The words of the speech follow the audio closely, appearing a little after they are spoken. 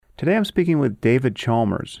Today I'm speaking with David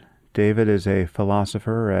Chalmers. David is a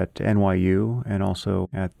philosopher at NYU and also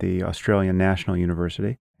at the Australian National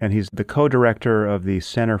University, and he's the co-director of the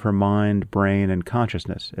Center for Mind, Brain, and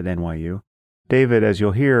Consciousness at NYU. David, as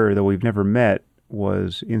you'll hear, though we've never met,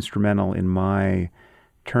 was instrumental in my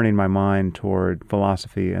turning my mind toward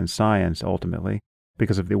philosophy and science ultimately,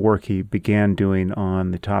 because of the work he began doing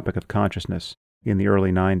on the topic of consciousness in the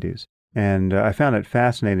early 90s. And I found it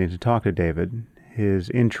fascinating to talk to David. His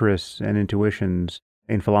interests and intuitions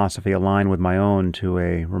in philosophy align with my own to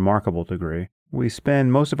a remarkable degree. We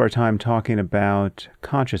spend most of our time talking about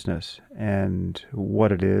consciousness and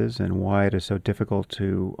what it is and why it is so difficult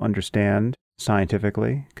to understand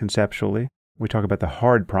scientifically, conceptually. We talk about the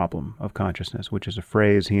hard problem of consciousness, which is a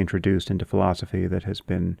phrase he introduced into philosophy that has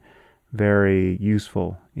been very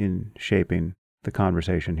useful in shaping the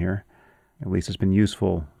conversation here. At least it's been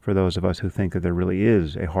useful for those of us who think that there really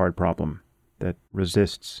is a hard problem that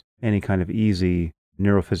resists any kind of easy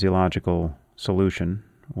neurophysiological solution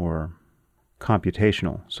or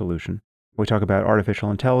computational solution. We talk about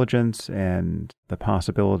artificial intelligence and the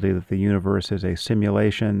possibility that the universe is a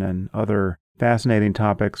simulation and other fascinating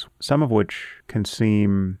topics, some of which can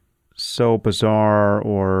seem so bizarre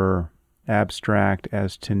or abstract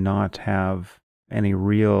as to not have any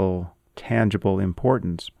real tangible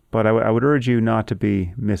importance. But I would urge you not to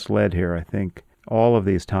be misled here. I think all of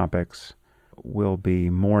these topics will be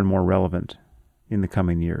more and more relevant in the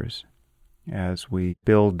coming years as we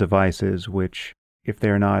build devices which, if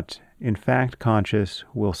they're not in fact conscious,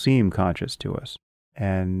 will seem conscious to us.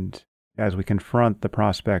 And as we confront the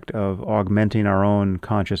prospect of augmenting our own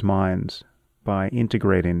conscious minds by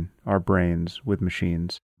integrating our brains with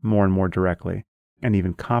machines more and more directly, and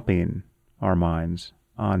even copying our minds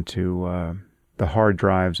onto the hard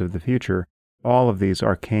drives of the future, all of these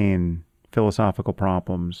arcane philosophical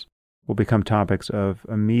problems will become topics of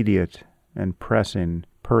immediate and pressing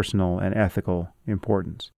personal and ethical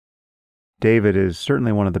importance. David is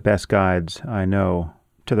certainly one of the best guides I know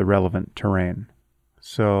to the relevant terrain.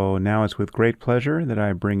 So now it's with great pleasure that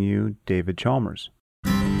I bring you David Chalmers.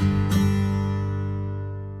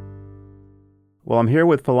 Well, I'm here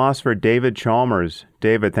with philosopher David Chalmers.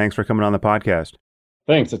 David, thanks for coming on the podcast.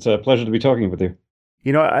 Thanks. It's a pleasure to be talking with you.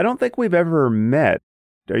 You know, I don't think we've ever met.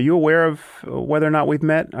 Are you aware of whether or not we've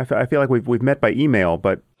met? I feel like we've met by email,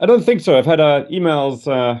 but... I don't think so. I've had emails,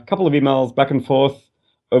 a couple of emails back and forth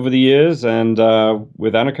over the years, and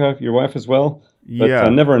with Annika, your wife, as well. But yeah,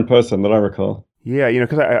 never in person that I recall. Yeah, you know,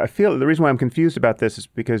 because I feel the reason why I'm confused about this is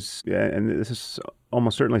because, and this is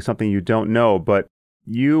almost certainly something you don't know, but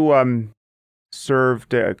you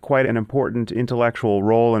served quite an important intellectual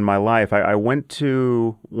role in my life. I went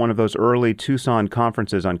to one of those early Tucson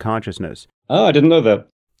conferences on consciousness. Oh, I didn't know that.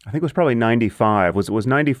 I think it was probably 95. Was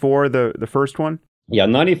 94 the first one? Yeah,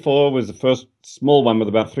 94 was the first small one with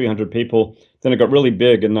about 300 people. Then it got really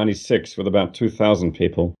big in 96 with about 2,000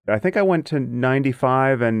 people. I think I went to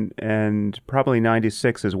 95 and probably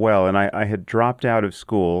 96 as well. And I had dropped out of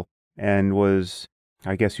school and was,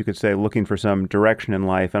 I guess you could say, looking for some direction in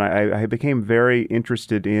life. And I became very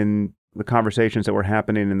interested in the conversations that were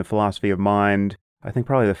happening in the philosophy of mind. I think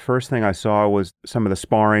probably the first thing I saw was some of the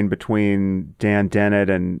sparring between Dan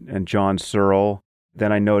Dennett and John Searle.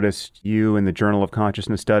 Then I noticed you in the Journal of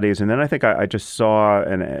Consciousness Studies. And then I think I just saw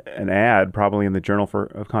an ad, probably in the Journal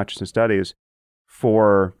of Consciousness Studies,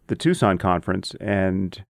 for the Tucson conference,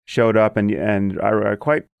 and showed up. And I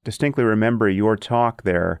quite distinctly remember your talk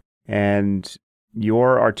there and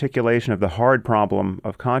your articulation of the hard problem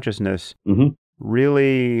of consciousness. Mm-hmm.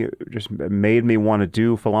 Really just made me want to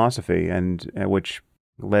do philosophy, and which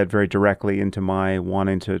led very directly into my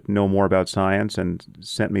wanting to know more about science and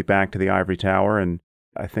sent me back to the ivory tower. And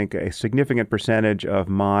I think a significant percentage of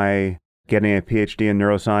my getting a PhD in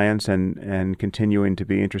neuroscience and continuing to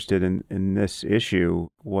be interested in this issue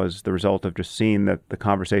was the result of just seeing the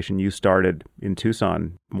conversation you started in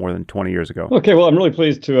Tucson more than 20 years ago. Okay, well, I'm really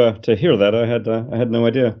pleased to hear that. I had no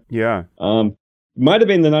idea. Yeah. Might have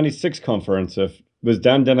been the 96 conference. Was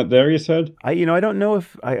Dan Dennett there, you said? I don't know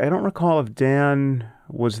if, I don't recall if Dan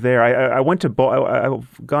was there. I went to,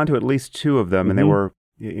 I've gone to at least two of them, and they were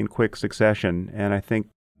in quick succession. And I think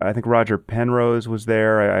Roger Penrose was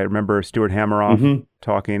there. I remember Stuart Hameroff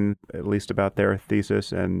talking at least about their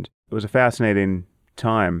thesis, and it was a fascinating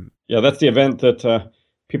time. Yeah, that's the event that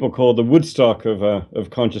people call the Woodstock of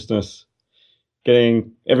consciousness,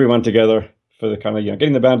 getting everyone together for the kind of,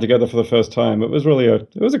 getting the band together for the first time. It was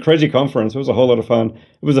a crazy conference. It was a whole lot of fun.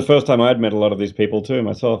 It was the first time I'd met a lot of these people too,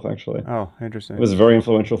 myself, actually. Oh, interesting. It was very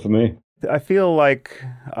influential for me. I feel like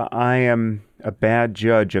I am a bad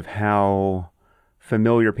judge of how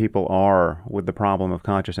familiar people are with the problem of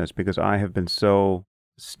consciousness, because I have been so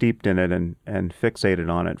steeped in it and fixated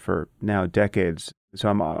on it for now decades. So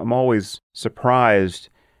I'm always surprised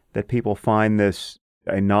that people find this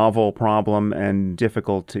a novel problem and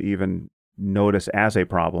difficult to even notice as a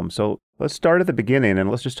problem. So let's start at the beginning and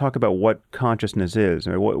let's just talk about what consciousness is.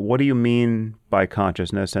 I mean, what do you mean by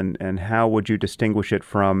consciousness, and how would you distinguish it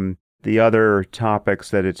from the other topics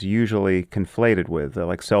that it's usually conflated with,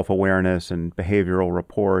 like self-awareness and behavioral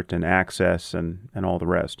report and access and all the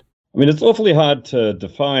rest? I mean, it's awfully hard to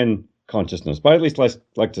define consciousness, but at least I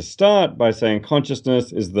like to start by saying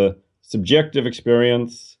consciousness is the subjective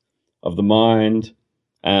experience of the mind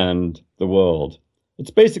and the world. It's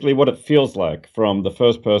basically what it feels like from the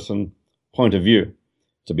first person point of view,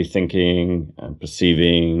 to be thinking and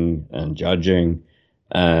perceiving and judging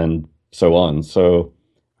and so on. So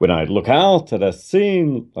when I look out at a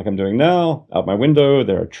scene like I'm doing now, out my window,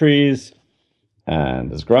 there are trees and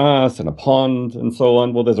there's grass and a pond and so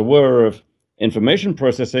on. Well, there's a whir of information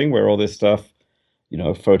processing where all this stuff,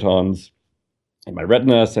 photons in my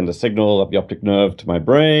retina send a signal up the optic nerve to my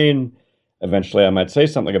brain. Eventually, I might say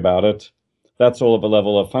something about it. That's all of a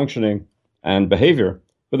level of functioning and behavior.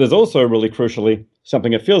 But there's also, really crucially,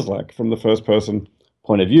 something it feels like from the first person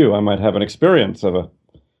point of view. I might have an experience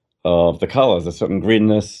of the colors, a certain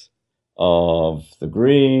greenness of the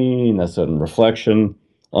green, a certain reflection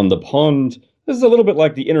on the pond. This is a little bit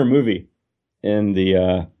like the inner movie in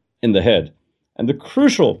the head. And the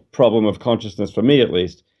crucial problem of consciousness, for me at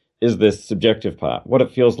least, is this subjective part, what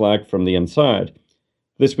it feels like from the inside.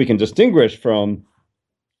 This we can distinguish from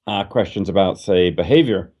questions about, say,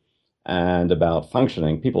 behavior and about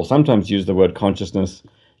functioning. People sometimes use the word consciousness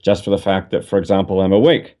just for the fact that, for example, I'm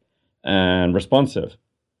awake and responsive.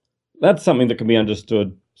 That's something that can be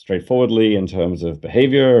understood straightforwardly in terms of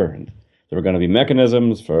behavior, and there are going to be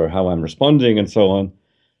mechanisms for how I'm responding and so on.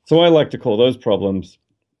 So I like to call those problems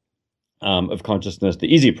of consciousness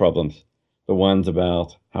the easy problems, the ones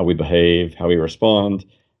about how we behave, how we respond,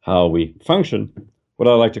 how we function. What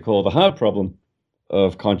I like to call the hard problem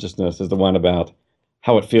of consciousness is the one about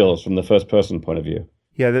how it feels from the first person point of view.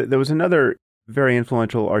 Yeah, there was another very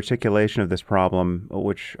influential articulation of this problem,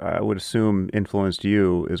 which I would assume influenced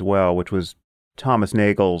you as well, which was Thomas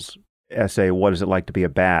Nagel's essay, What Is It Like to Be a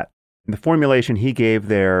Bat? And the formulation he gave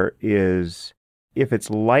there is, if it's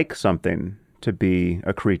like something to be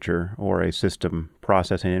a creature or a system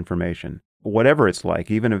processing information, whatever it's like,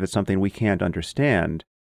 even if it's something we can't understand,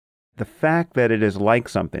 the fact that it is like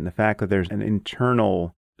something, the fact that there's an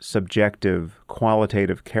internal, subjective,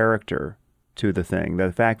 qualitative character to the thing,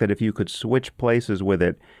 the fact that if you could switch places with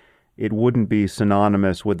it, it wouldn't be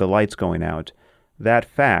synonymous with the lights going out. That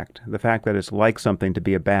fact, the fact that it's like something to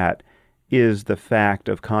be a bat, is the fact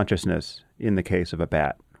of consciousness in the case of a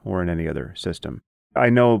bat or in any other system. I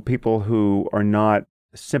know people who are not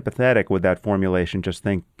sympathetic with that formulation just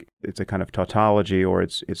think it's a kind of tautology, or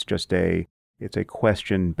it's just a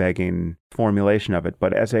question-begging formulation of it.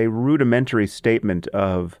 But as a rudimentary statement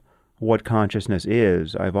of what consciousness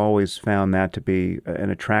is, I've always found that to be an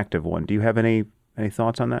attractive one. Do you have any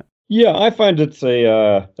thoughts on that? Yeah, I find that's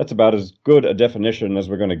about as good a definition as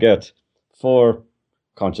we're going to get for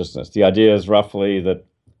consciousness. The idea is roughly that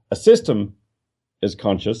a system is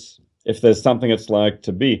conscious if there's something it's like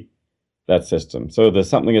to be that system. So there's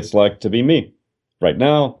something it's like to be me. Right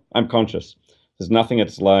now, I'm conscious. There's nothing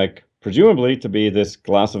it's like, presumably, to be this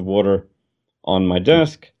glass of water on my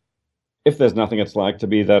desk. If there's nothing it's like to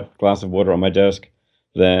be that glass of water on my desk,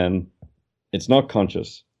 then it's not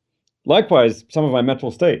conscious. Likewise, some of my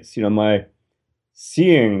mental states, my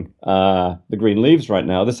seeing the green leaves right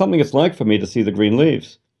now, there's something it's like for me to see the green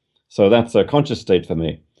leaves. So that's a conscious state for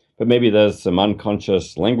me. But maybe there's some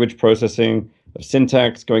unconscious language processing of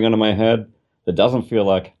syntax going on in my head that doesn't feel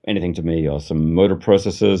like anything to me, or some motor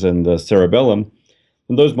processes in the cerebellum.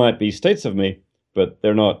 And those might be states of me, but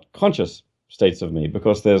they're not conscious states of me,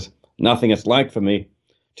 because there's nothing it's like for me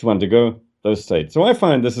to undergo those states. So I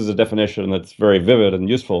find this is a definition that's very vivid and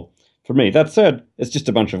useful for me. That said, it's just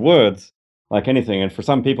a bunch of words, like anything. And for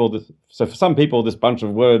some people, this bunch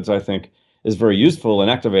of words, I think, is very useful in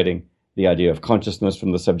activating the idea of consciousness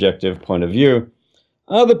from the subjective point of view.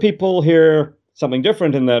 Other people hear something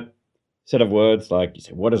different in that set of words, like you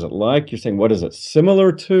say, what is it like? You're saying, what is it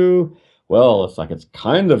similar to? Well, it's like it's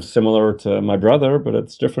kind of similar to my brother, but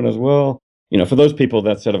it's different as well. For those people,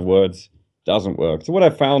 that set of words doesn't work. So what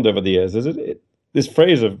I've found over the years is this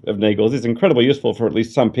phrase of Nagel's is incredibly useful for at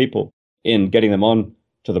least some people in getting them on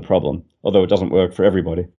to the problem, although it doesn't work for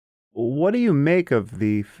everybody. What do you make of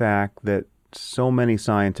the fact that so many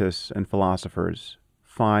scientists and philosophers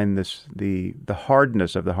define the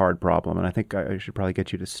hardness of the hard problem, and I think I should probably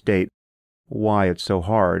get you to state why it's so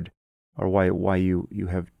hard, or why you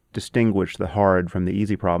have distinguished the hard from the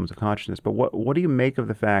easy problems of consciousness. But what do you make of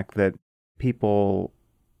the fact that people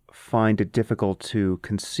find it difficult to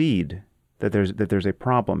concede that there's a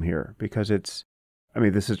problem here? Because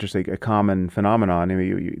this is just a common phenomenon. I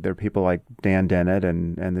mean, there are people like Dan Dennett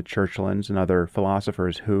and the Churchlands and other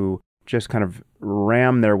philosophers who just kind of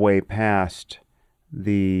ram their way past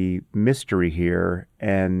the mystery here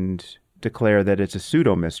and declare that it's a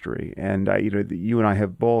pseudo-mystery. And you and I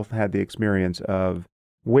have both had the experience of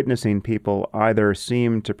witnessing people either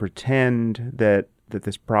seem to pretend that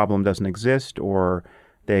this problem doesn't exist, or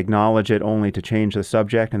they acknowledge it only to change the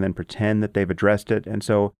subject and then pretend that they've addressed it. And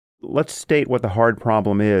so let's state what the hard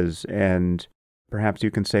problem is, and perhaps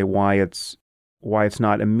you can say why it's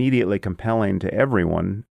not immediately compelling to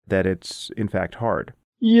everyone that it's in fact hard.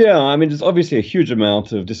 Yeah, I mean, there's obviously a huge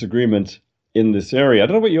amount of disagreement in this area. I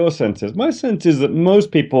don't know what your sense is. My sense is that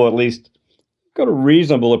most people, at least, got a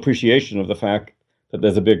reasonable appreciation of the fact that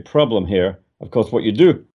there's a big problem here. Of course, what you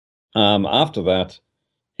do after that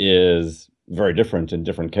is very different in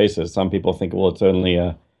different cases. Some people think, well, it's only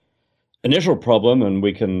a initial problem, and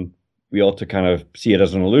we ought to kind of see it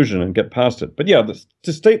as an illusion and get past it. But yeah,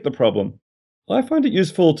 to state the problem, I find it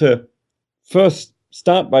useful to first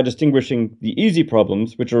start by distinguishing the easy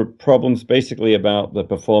problems, which are problems basically about the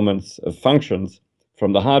performance of functions,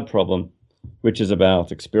 from the hard problem, which is about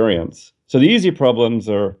experience. So the easy problems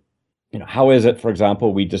are, how is it, for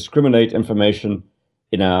example, we discriminate information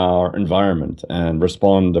in our environment and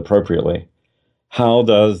respond appropriately? How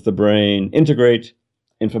does the brain integrate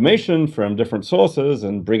information from different sources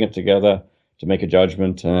and bring it together to make a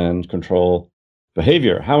judgment and control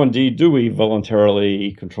behavior? How indeed do we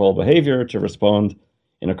voluntarily control behavior to respond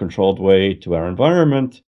in a controlled way to our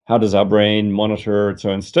environment? How does our brain monitor its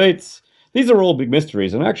own states? These are all big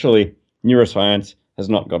mysteries, and actually neuroscience has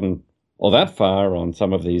not gotten all that far on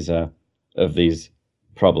some of these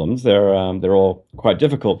problems. They're all quite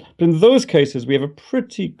difficult. But in those cases, we have a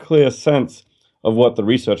pretty clear sense of what the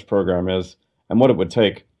research program is and what it would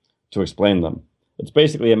take to explain them. It's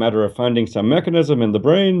basically a matter of finding some mechanism in the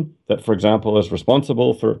brain that, for example, is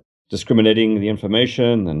responsible for discriminating the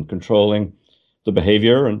information and controlling the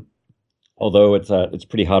behavior. And although it's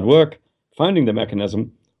pretty hard work finding the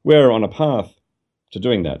mechanism, we're on a path to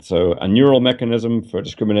doing that. So a neural mechanism for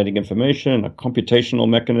discriminating information, a computational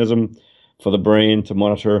mechanism for the brain to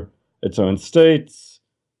monitor its own states,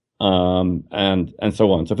 and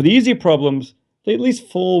so on. So for the easy problems, they at least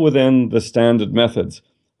fall within the standard methods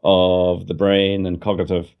of the brain and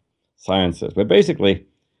cognitive sciences.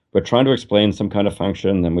 We're trying to explain some kind of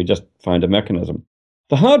function, and we just find a mechanism.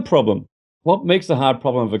 The hard problem, what makes the hard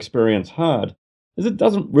problem of experience hard, is it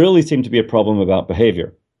doesn't really seem to be a problem about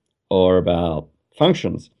behavior or about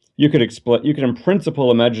functions. You could in principle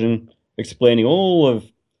imagine explaining all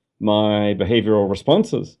of my behavioral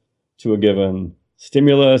responses to a given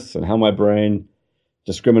stimulus and how my brain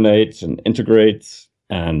discriminates and integrates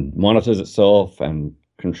and monitors itself and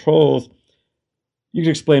controls. You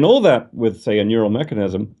could explain all that with, say, a neural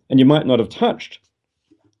mechanism, and you might not have touched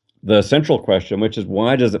the central question, which is,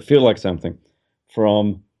 why does it feel like something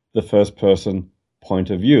from the first person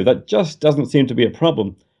point of view? That just doesn't seem to be a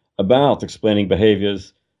problem about explaining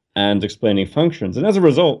behaviors and explaining functions. And as a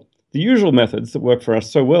result, the usual methods that work for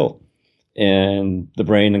us so well in the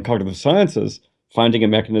brain and cognitive sciences, finding a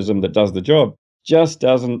mechanism that does the job, just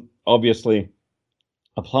doesn't obviously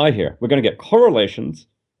apply here. We're going to get correlations.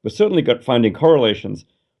 We're certainly finding correlations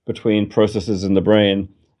between processes in the brain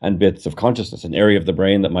and bits of consciousness, an area of the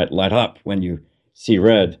brain that might light up when you see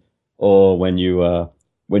red or when you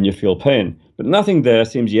feel pain. But nothing there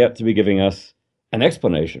seems yet to be giving us an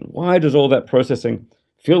explanation. Why does all that processing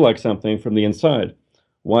feel like something from the inside?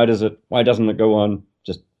 Why doesn't it go on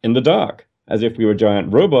just in the dark, as if we were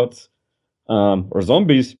giant robots or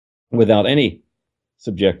zombies without any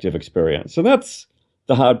subjective experience? So that's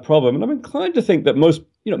the hard problem. And I'm inclined to think that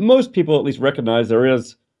most people at least recognize there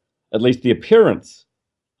is at least the appearance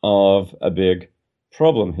of a big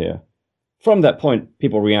problem here. From that point,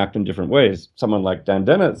 people react in different ways. Someone like Dan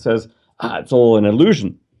Dennett says, it's all an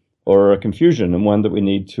illusion or a confusion, and one that we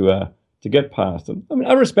need to get past. And I mean,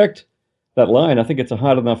 I respect that line. I think it's a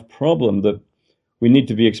hard enough problem that we need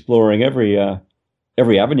to be exploring every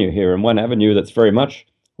avenue here. And one avenue that's very much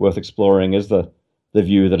worth exploring is the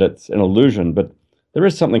view that it's an illusion. But there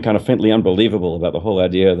is something kind of faintly unbelievable about the whole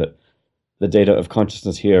idea that the data of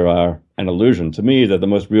consciousness here are an illusion. To me, they're the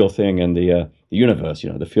most real thing in the universe,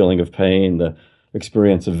 the feeling of pain, the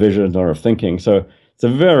experience of vision or of thinking. So it's a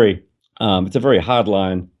very hard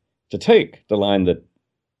line to take, the line that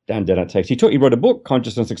Dan Dennett takes. He wrote a book,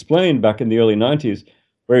 Consciousness Explained, back in the early 90s,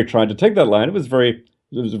 where he tried to take that line. It was a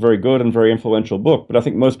very good and very influential book, but I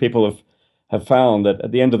think most people have found that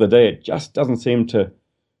at the end of the day, it just doesn't seem to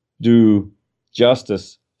do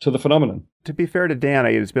justice to the phenomenon. To be fair to Dan,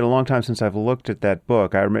 it's been a long time since I've looked at that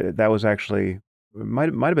book. I remember that was actually, might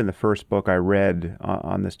have been the first book I read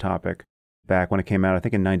on this topic back when it came out, I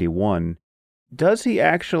think in 91. Does he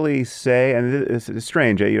actually say, and it's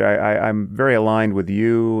strange, I'm very aligned with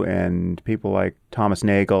you and people like Thomas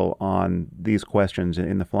Nagel on these questions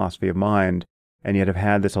in the philosophy of mind, and yet have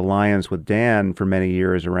had this alliance with Dan for many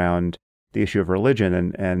years around the issue of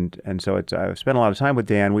religion. And so I've spent a lot of time with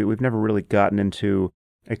Dan. We've never really gotten into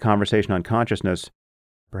a conversation on consciousness.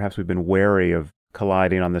 Perhaps we've been wary of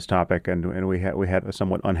colliding on this topic, and we had a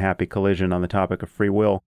somewhat unhappy collision on the topic of free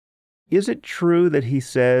will. Is it true that he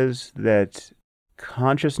says that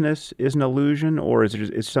consciousness is an illusion, or is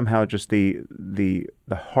it somehow just the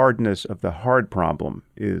hardness of the hard problem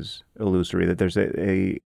is illusory? That there's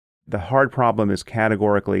the hard problem is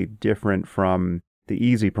categorically different from the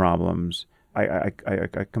easy problems. I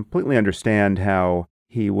completely understand how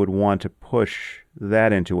he would want to push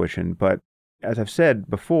that intuition, but as I've said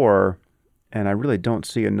before, and I really don't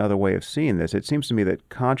see another way of seeing this, it seems to me that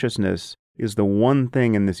consciousness is the one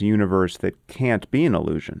thing in this universe that can't be an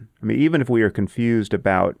illusion. I mean, even if we are confused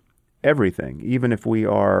about everything, even if we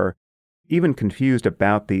are even confused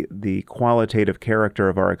about the qualitative character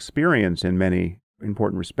of our experience in many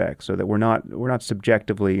important respects, so that we're not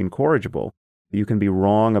subjectively incorrigible. You can be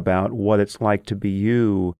wrong about what it's like to be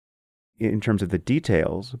you in terms of the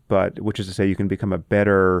details, but which is to say you can become a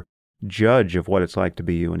better judge of what it's like to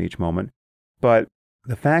be you in each moment. But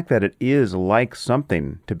the fact that it is like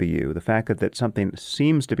something to be you, the fact that something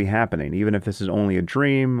seems to be happening, even if this is only a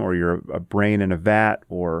dream or you're a brain in a vat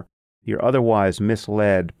or you're otherwise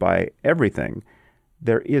misled by everything,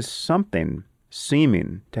 there is something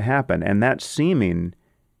seeming to happen. And that seeming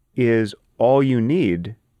is all you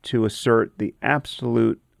need to assert the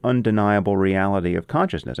absolute undeniable reality of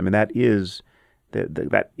consciousness. I mean, that is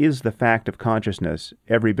the fact of consciousness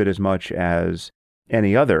every bit as much as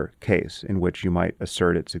any other case in which you might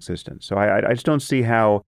assert its existence. So I just don't see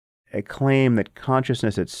how a claim that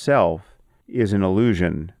consciousness itself is an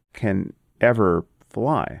illusion can ever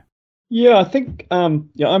fly. Yeah, I think I'm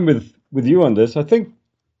with you on this. I think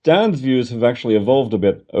Dan's views have actually evolved a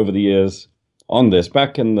bit over the years on this.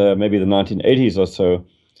 Back in maybe the 1980s or so,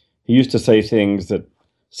 he used to say things that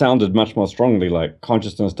sounded much more strongly, like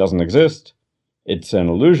consciousness doesn't exist, it's an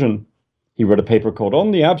illusion. He wrote a paper called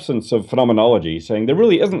On the Absence of Phenomenology, saying there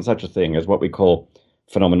really isn't such a thing as what we call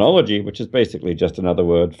phenomenology, which is basically just another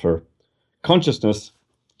word for consciousness.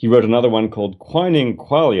 He wrote another one called Quining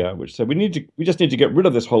Qualia, which said we just need to get rid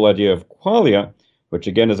of this whole idea of qualia, which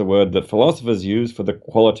again is a word that philosophers use for the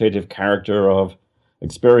qualitative character of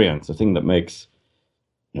experience, a thing that makes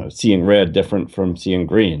seeing red different from seeing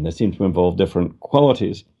green. They seem to involve different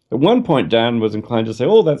qualities. At one point, Dan was inclined to say,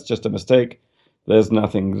 oh, that's just a mistake. There's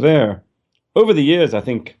nothing there. Over the years, I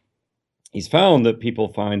think he's found that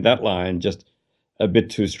people find that line just a bit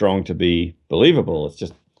too strong to be believable. It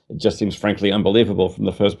just seems frankly unbelievable from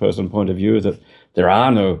the first person point of view that there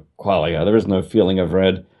are no qualia. There is no feeling of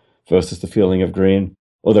red versus the feeling of green,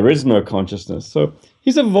 or there is no consciousness. So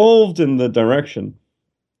he's evolved in the direction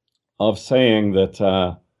of saying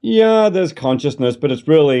that, there's consciousness, but it's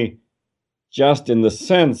really just in the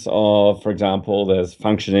sense of, for example, there's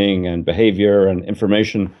functioning and behavior and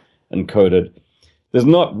information encoded. There's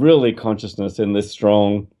not really consciousness in this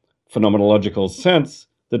strong phenomenological sense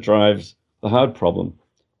that drives the hard problem.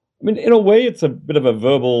 I mean, in a way, it's a bit of a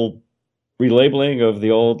verbal relabeling of the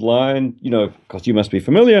old line, because you must be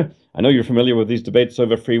familiar. I know you're familiar with these debates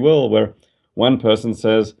over free will, where one person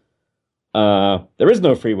says, there is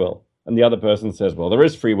no free will. And the other person says, well, there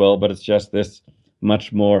is free will, but it's just this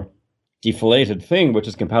much more deflated thing, which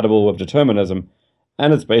is compatible with determinism.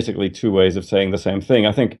 And it's basically two ways of saying the same thing.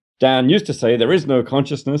 I think Dan used to say there is no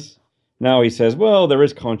consciousness. Now he says, well, there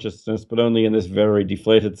is consciousness, but only in this very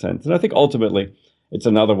deflated sense. And I think ultimately it's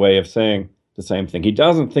another way of saying the same thing. He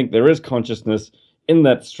doesn't think there is consciousness in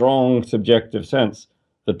that strong subjective sense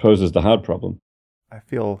that poses the hard problem. I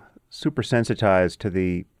feel super sensitized to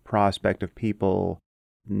the prospect of people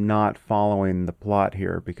not following the plot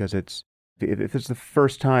here, because if it's the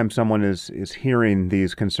first time someone is hearing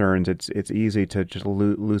these concerns, it's easy to just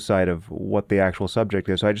lose sight of what the actual subject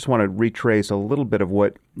is. So I just want to retrace a little bit of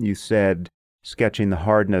what you said, sketching the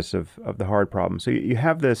hardness of the hard problem. So you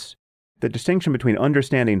have the distinction between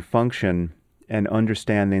understanding function and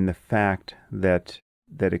understanding the fact that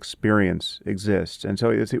that experience exists. And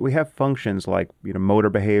so we have functions like motor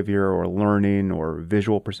behavior or learning or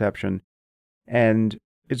visual perception. And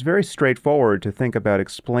it's very straightforward to think about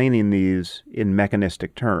explaining these in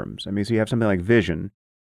mechanistic terms. I mean, so you have something like vision.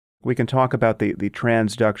 We can talk about the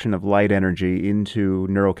transduction of light energy into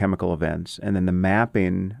neurochemical events and then the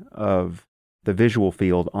mapping of the visual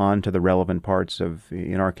field onto the relevant parts of,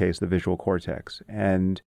 in our case, the visual cortex.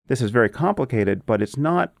 And this is very complicated, but it's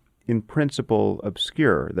not in principle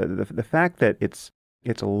obscure. The fact that it's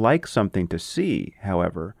like something to see,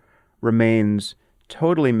 however, remains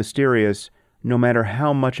totally mysterious no matter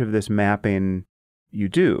how much of this mapping you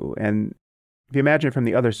do. And if you imagine it from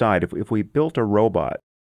the other side, if we built a robot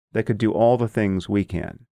that could do all the things we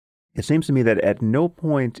can, it seems to me that at no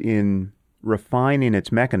point in refining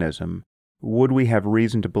its mechanism would we have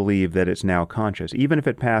reason to believe that it's now conscious, even if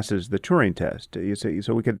it passes the Turing test.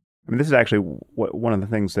 So we could, this is actually one of the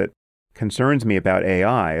things that concerns me about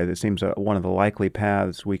AI. It seems one of the likely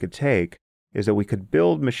paths we could take is that we could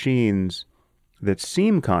build machines that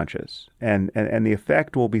seem conscious, and the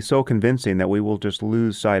effect will be so convincing that we will just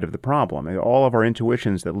lose sight of the problem. And all of our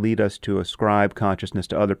intuitions that lead us to ascribe consciousness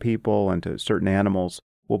to other people and to certain animals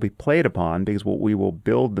will be played upon because we will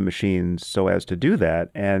build the machines so as to do that,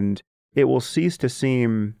 and it will cease to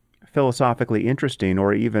seem philosophically interesting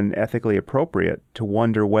or even ethically appropriate to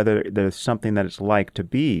wonder whether there's something that it's like to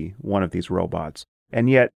be one of these robots. And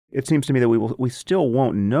yet, it seems to me that we still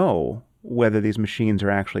won't know whether these machines are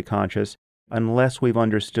actually conscious unless we've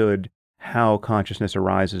understood how consciousness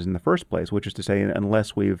arises in the first place, which is to say,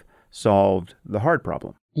 unless we've solved the hard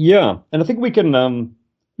problem. Yeah, and I think we can,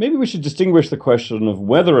 maybe we should distinguish the question of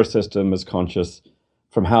whether a system is conscious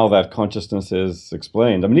from how that consciousness is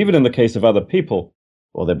explained. I mean, even in the case of other people,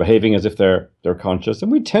 well, they're behaving as if they're conscious,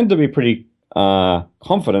 and we tend to be pretty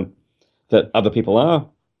confident that other people are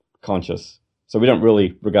conscious. So we don't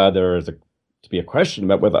really regard there as to be a question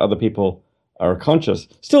about whether other people are conscious.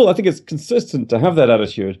 Still, I think it's consistent to have that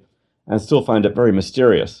attitude and still find it very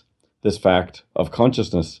mysterious, this fact of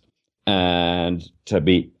consciousness, and to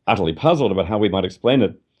be utterly puzzled about how we might explain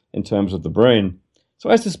it in terms of the brain.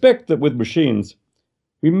 So I suspect that with machines,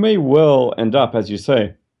 we may well end up, as you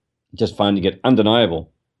say, just finding it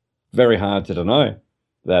undeniable, very hard to deny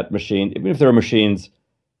that machine, even if there are machines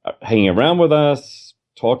hanging around with us,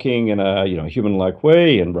 talking in a human-like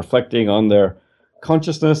way and reflecting on their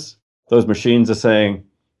consciousness. Those machines are saying,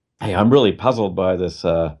 hey, I'm really puzzled by this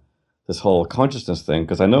whole consciousness thing,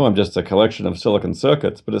 because I know I'm just a collection of silicon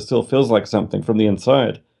circuits, but it still feels like something from the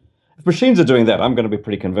inside. If machines are doing that, I'm going to be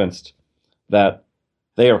pretty convinced that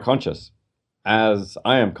they are conscious, as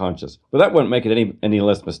I am conscious. But that won't make it any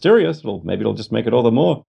less mysterious. Maybe it'll just make it all the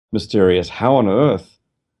more mysterious. How on earth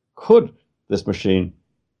could this machine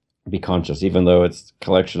be conscious, even though it's a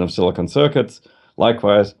collection of silicon circuits?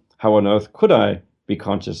 Likewise, how on earth could I be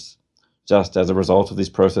conscious just as a result of these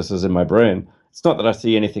processes in my brain? It's not that I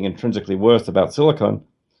see anything intrinsically worse about silicon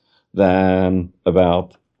than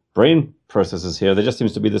about brain processes here. There just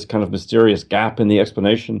seems to be this kind of mysterious gap in the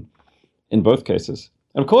explanation in both cases.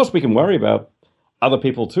 And of course, we can worry about other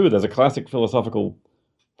people too. There's a classic philosophical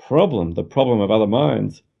problem, the problem of other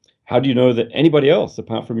minds. How do you know that anybody else,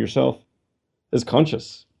 apart from yourself, is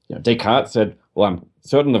conscious? Descartes said, well, I'm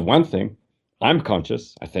certain of one thing. I'm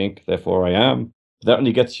conscious, I think, therefore I am. That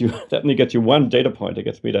only gets you one data point. It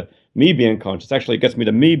gets me to me being conscious. Actually, it gets me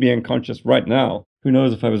to me being conscious right now. Who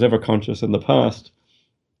knows if I was ever conscious in the past?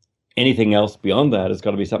 Anything else beyond that has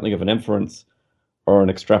got to be something of an inference or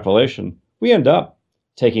an extrapolation. We end up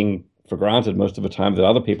taking for granted most of the time that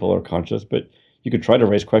other people are conscious, but you could try to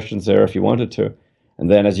raise questions there if you wanted to.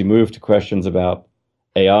 And then as you move to questions about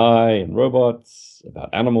AI and robots, about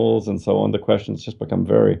animals and so on, the questions just become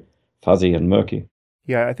very fuzzy and murky.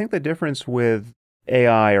 Yeah, I think the difference with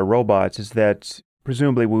AI or robots is that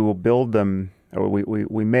presumably we will build them, or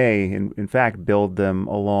we may, in fact, build them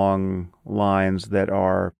along lines that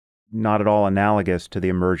are not at all analogous to the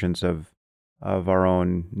emergence of our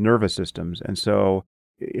own nervous systems. And so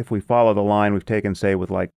if we follow the line we've taken, say,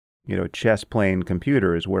 with chess playing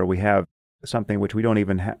computers, where we have something which we don't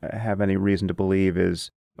even have any reason to believe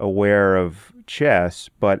is aware of chess,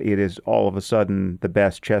 but it is all of a sudden the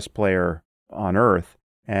best chess player on Earth,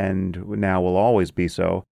 and now will always be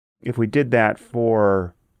so. If we did that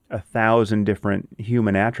for 1,000 different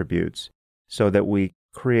human attributes so that we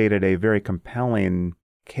created a very compelling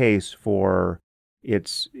case for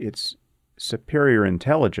its superior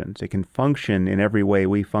intelligence, it can function in every way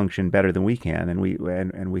we function better than we can,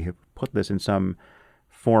 and we have put this in some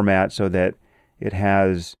format so that it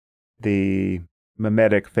has the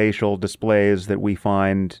mimetic facial displays that we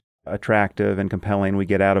find attractive and compelling. We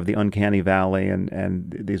get out of the uncanny valley,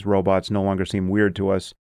 and these robots no longer seem weird to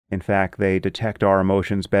us. In fact, they detect our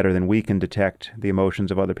emotions better than we can detect the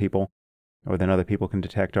emotions of other people, or than other people can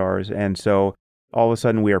detect ours. And so all of a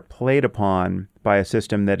sudden we are played upon by a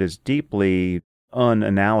system that is deeply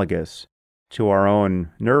unanalogous to our own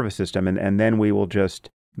nervous system. And then we will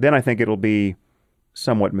then I think it'll be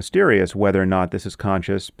somewhat mysterious whether or not this is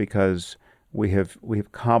conscious, because we have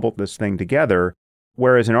cobbled this thing together.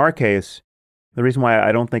 Whereas in our case, the reason why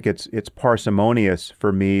I don't think it's parsimonious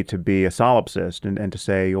for me to be a solipsist and to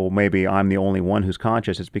say, well, maybe I'm the only one who's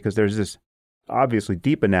conscious, is because there's this obviously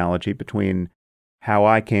deep analogy between how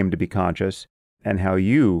I came to be conscious and how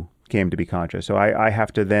you came to be conscious. So I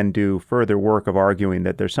have to then do further work of arguing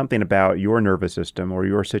that there's something about your nervous system or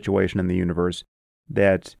your situation in the universe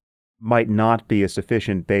that might not be a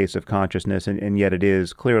sufficient base of consciousness, and yet it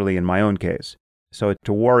is clearly in my own case. So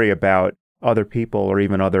to worry about other people or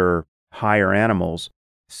even other higher animals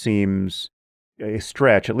seems a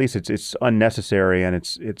stretch. At least it's unnecessary, and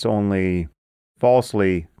it's only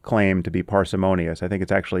falsely claimed to be parsimonious. I think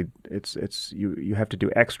it's actually you have to do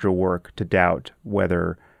extra work to doubt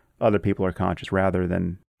whether other people are conscious rather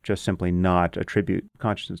than just simply not attribute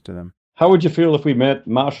consciousness to them. How would you feel if we met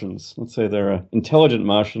Martians? Let's say they're intelligent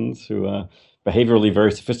Martians who are behaviorally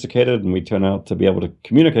very sophisticated, and we turn out to be able to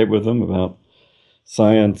communicate with them about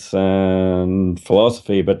science and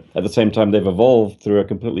philosophy, but at the same time they've evolved through a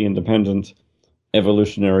completely independent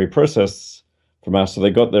evolutionary process from us. So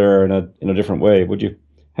they got there in a different way. Would you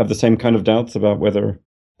have the same kind of doubts about whether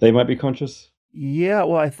they might be conscious? Yeah,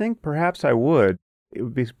 well, I think perhaps I would. It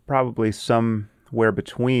would be probably somewhere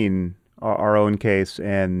between our own case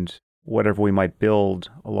and whatever we might build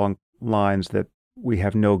along lines that we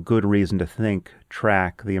have no good reason to think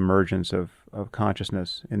track the emergence of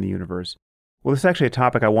consciousness in the universe. Well, this is actually a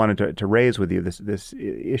topic I wanted to raise with you, this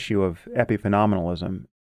issue of epiphenomenalism,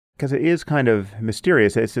 because it is kind of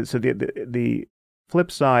mysterious. So the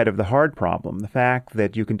flip side of the hard problem, the fact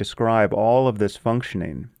that you can describe all of this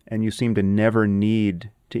functioning and you seem to never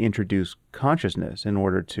need to introduce consciousness in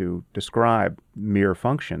order to describe mere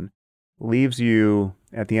function, leaves you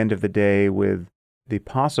at the end of the day with the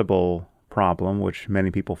possible problem, which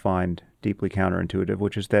many people find deeply counterintuitive,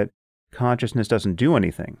 which is that consciousness doesn't do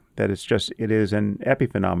anything, that it is an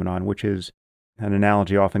epiphenomenon, which is an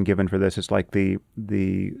analogy often given for this. It's like the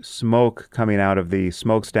smoke coming out of the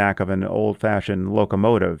smokestack of an old-fashioned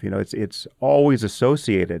locomotive. It's always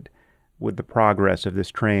associated with the progress of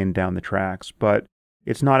this train down the tracks, but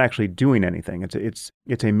it's not actually doing anything.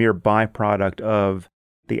 It's a mere byproduct of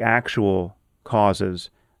the actual causes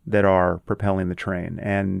that are propelling the train.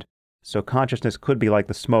 And so consciousness could be like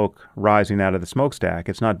the smoke rising out of the smokestack.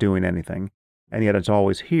 It's not doing anything, and yet it's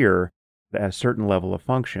always here at a certain level of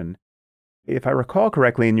function. If I recall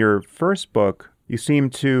correctly, in your first book, you seem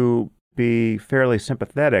to be fairly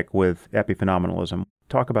sympathetic with epiphenomenalism.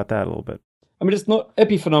 Talk about that a little bit. I mean,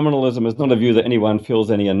 epiphenomenalism is not a view that anyone feels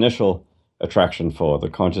any initial attraction for. The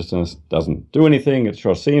consciousness doesn't do anything. It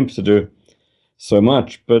sure seems to do so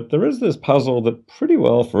much. But there is this puzzle that pretty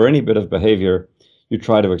well, for any bit of behavior you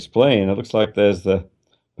try to explain, it looks like there's the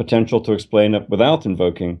potential to explain it without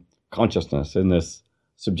invoking consciousness in this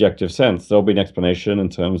subjective sense. There'll be an explanation in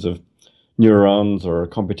terms of neurons or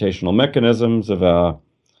computational mechanisms of our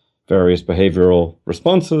various behavioral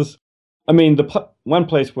responses. I mean, one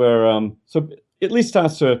place where so you at least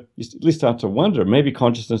start to wonder, maybe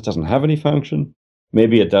consciousness doesn't have any function,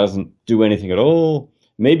 maybe it doesn't do anything at all.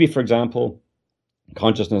 Maybe, for example,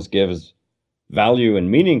 consciousness gives value and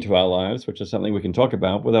meaning to our lives, which is something we can talk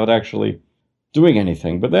about without actually doing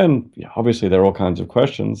anything. But then, obviously, there are all kinds of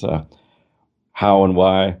questions. How and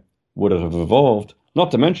why would it have evolved? Not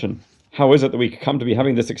to mention, how is it that we come to be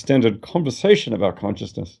having this extended conversation about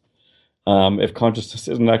consciousness if consciousness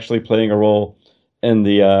isn't actually playing a role in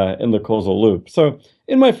the causal loop? So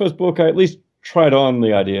in my first book, I at least tried on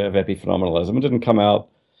the idea of epiphenomenalism. It didn't come out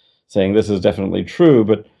saying this is definitely true,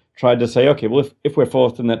 but tried to say, okay, well, if we're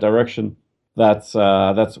forced in that direction, that's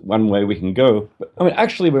one way we can go. But I mean,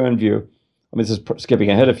 actually, my own view, this is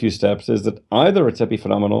skipping ahead a few steps, is that either it's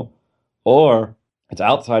epiphenomenal or it's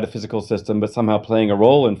outside a physical system, but somehow playing a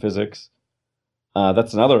role in physics.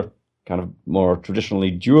 That's another kind of more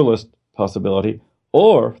traditionally dualist possibility.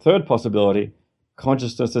 Or third possibility,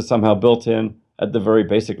 consciousness is somehow built in at the very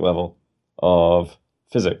basic level of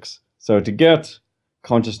physics. So to get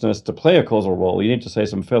consciousness to play a causal role, you need to say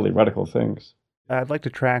some fairly radical things. I'd like to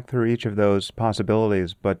track through each of those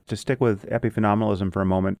possibilities, but to stick with epiphenomenalism for a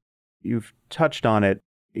moment, you've touched on it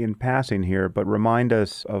in passing here, but remind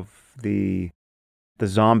us of the the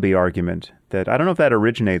zombie argument that I don't know if that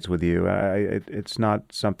originates with you. It's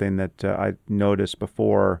not something that I noticed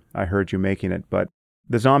before I heard you making it, but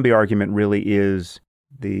the zombie argument really is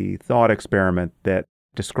the thought experiment that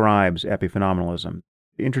describes epiphenomenalism.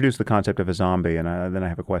 Introduce the concept of a zombie, and then I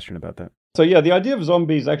have a question about that. So yeah, the idea of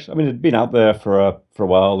zombies actually, I mean, it'd been out there for a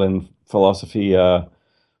while in philosophy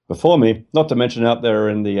before me. Not to mention out there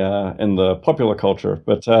in the popular culture.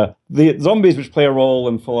 But the zombies which play a role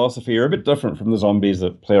in philosophy are a bit different from the zombies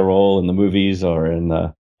that play a role in the movies or in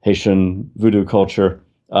the Haitian voodoo culture.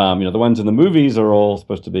 The ones in the movies are all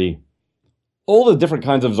supposed to be. All the different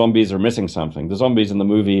kinds of zombies are missing something. The zombies in the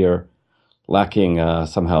movie are lacking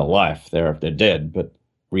somehow life. They're dead, but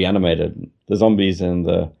reanimated. The zombies in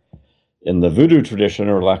the voodoo tradition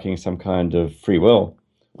are lacking some kind of free will.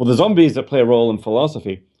 Well, the zombies that play a role in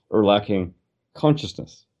philosophy are lacking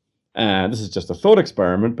consciousness. And this is just a thought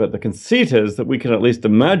experiment, but the conceit is that we can at least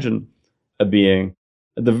imagine a being,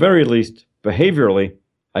 at the very least behaviorally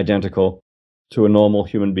identical to a normal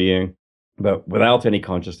human being, but without any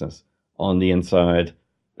consciousness on the inside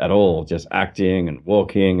at all, just acting and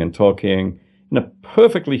walking and talking in a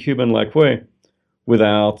perfectly human-like way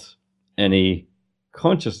without any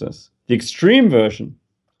consciousness. The extreme version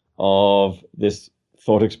of this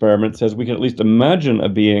thought experiment says we can at least imagine a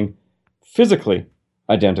being physically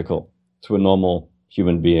identical to a normal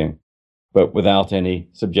human being, but without any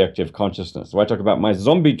subjective consciousness. So I talk about my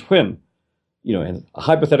zombie twin, a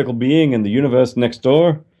hypothetical being in the universe next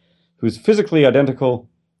door who's physically identical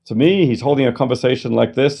to me. He's holding a conversation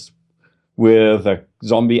like this with a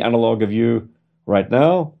zombie analog of you right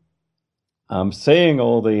now. I'm saying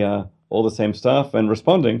all the same stuff and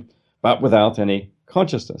responding, but without any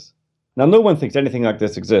consciousness. Now, no one thinks anything like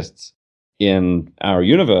this exists in our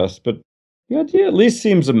universe, but the idea at least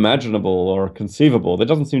seems imaginable or conceivable. There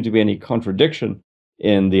doesn't seem to be any contradiction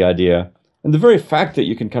in the idea. And the very fact that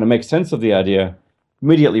you can kind of make sense of the idea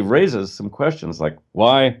immediately raises some questions like,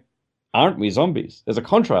 why aren't we zombies? There's a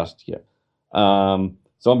contrast here.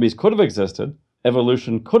 Zombies could have existed.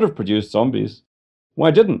 Evolution could have produced zombies.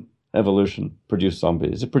 Why didn't evolution produce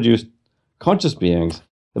zombies? It produced conscious beings.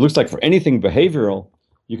 It looks like for anything behavioral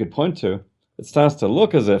you could point to, it starts to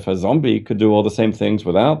look as if a zombie could do all the same things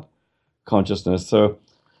without consciousness. So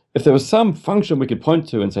if there was some function we could point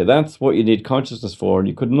to and say that's what you need consciousness for, and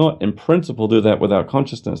you could not in principle do that without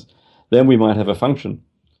consciousness, then we might have a function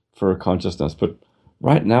for consciousness. But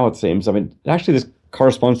right now it seems, actually this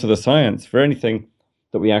corresponds to the science for anything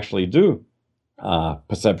that we actually do.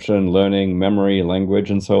 Perception, learning, memory, language,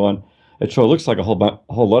 and so on. It sure looks like a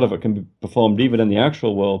whole lot of it can be performed even in the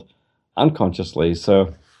actual world unconsciously.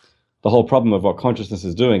 So the whole problem of what consciousness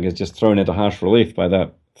is doing is just thrown into harsh relief by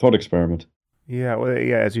that thought experiment. Yeah, well,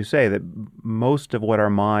 yeah, as you say, that most of what our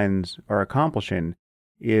minds are accomplishing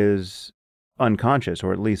is unconscious,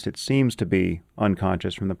 or at least it seems to be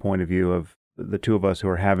unconscious from the point of view of the two of us who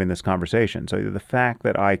are having this conversation. So the fact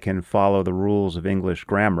that I can follow the rules of English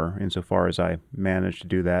grammar, insofar as I manage to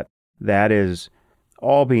do that, that is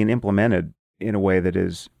all being implemented in a way that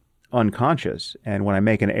is unconscious. And when I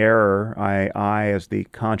make an error, I as the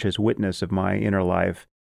conscious witness of my inner life,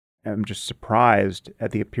 am just surprised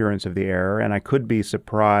at the appearance of the error. And I could be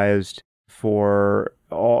surprised on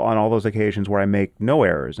all those occasions where I make no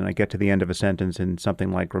errors and I get to the end of a sentence in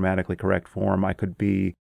something like grammatically correct form. I could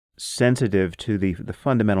be sensitive to the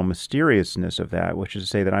fundamental mysteriousness of that, which is to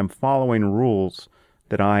say that I'm following rules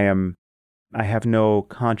that I have no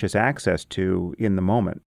conscious access to in the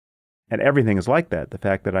moment. And everything is like that. The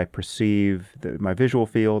fact that I perceive my visual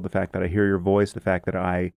field, the fact that I hear your voice, the fact that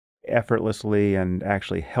I effortlessly and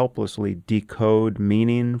actually helplessly decode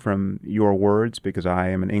meaning from your words because I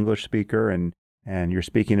am an English speaker and you're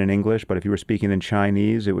speaking in English, but if you were speaking in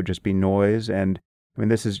Chinese, it would just be noise. And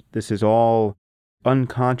this is all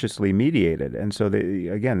unconsciously mediated. And so,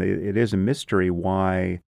 it is a mystery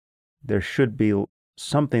why there should be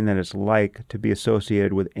something that it's like to be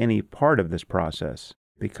associated with any part of this process,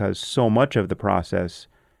 because so much of the process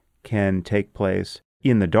can take place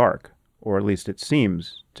in the dark, or at least it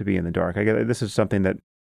seems to be in the dark. This is something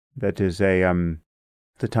that is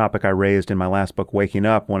the topic I raised in my last book, Waking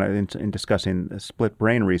Up, in discussing split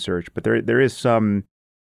brain research. But there is some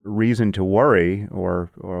reason to worry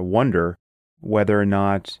or wonder whether or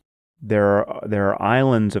not there are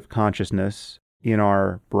islands of consciousness in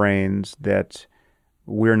our brains that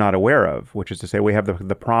we're not aware of, which is to say we have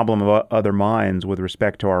the problem of other minds with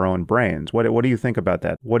respect to our own brains. What do you think about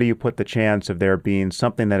that? What do you put the chance of there being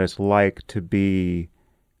something that is like to be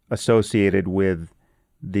associated with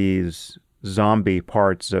these zombie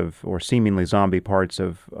parts or seemingly zombie parts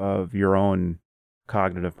of your own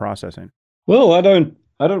cognitive processing? Well, I don't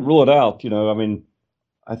rule it out.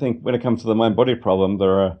 I think when it comes to the mind-body problem,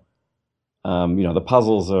 there are, the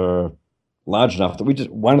puzzles are large enough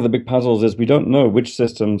that one of the big puzzles is we don't know which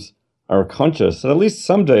systems are conscious. And at least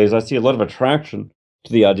some days I see a lot of attraction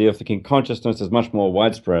to the idea of thinking consciousness is much more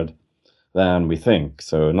widespread than we think.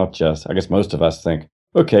 So not just, I guess most of us think,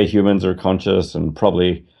 okay, humans are conscious, and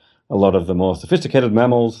probably a lot of the more sophisticated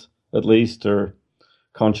mammals, at least, are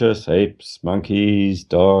conscious: apes, monkeys,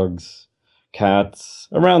 dogs, cats,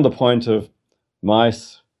 around the point of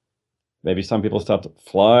mice. Maybe some people start to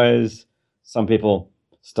flies, some people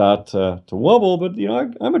start to wobble, but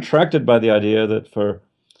I'm attracted by the idea that for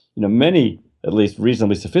many, at least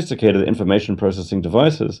reasonably sophisticated information processing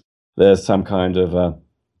devices, there's some kind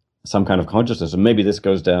of consciousness, and maybe this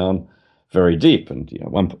goes down very deep. And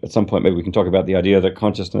at some point, maybe we can talk about the idea that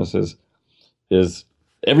consciousness is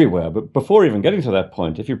everywhere. But before even getting to that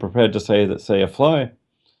point, if you're prepared to say that, say, a fly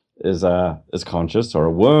is conscious, or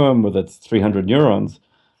a worm with its 300 neurons,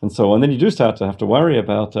 and so on, then you do start to have to worry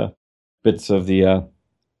about bits of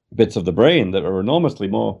the brain that are enormously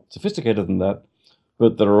more sophisticated than that,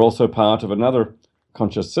 but that are also part of another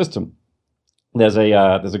conscious system. There's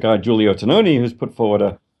a guy, Giulio Tononi, who's put forward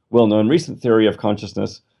a well-known recent theory of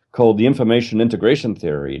consciousness called the information integration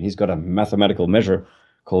theory, and he's got a mathematical measure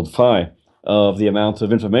called phi of the amount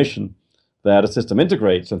of information that a system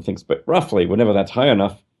integrates and thinks. But roughly, whenever that's high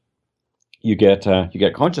enough, you get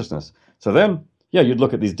consciousness. So then, you'd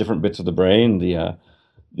look at these different bits of the brain, the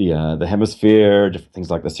hemisphere, different things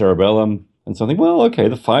like the cerebellum, and so think, well, okay,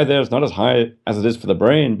 the phi there is not as high as it is for the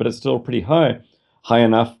brain, but it's still pretty high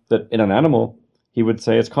enough that in an animal he would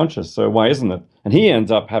say it's conscious. So why isn't it? And he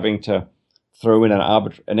ends up having to throw in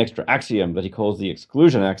an extra axiom that he calls the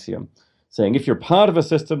exclusion axiom, saying if you're part of a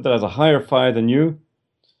system that has a higher phi than you,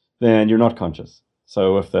 then you're not conscious.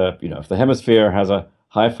 So if the hemisphere has a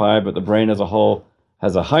high phi, but the brain as a whole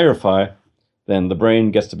has a higher phi, then the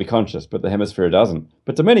brain gets to be conscious, but the hemisphere doesn't.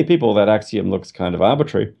 But to many people, that axiom looks kind of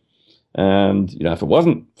arbitrary. And if it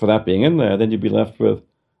wasn't for that being in there, then you'd be left with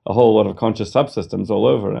a whole lot of conscious subsystems all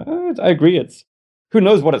over. I agree. Who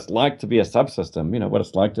knows what it's like to be a subsystem? What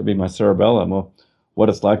it's like to be my cerebellum, or what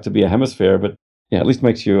it's like to be a hemisphere. But at least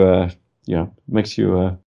makes you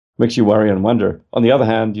worry and wonder. On the other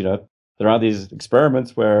hand, there are these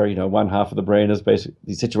experiments where one half of the brain is basically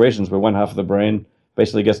these situations where one half of the brain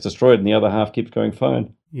basically gets destroyed and the other half keeps going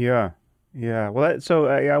fine. Yeah. Yeah. Well, so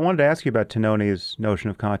I wanted to ask you about Tononi's notion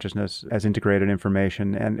of consciousness as integrated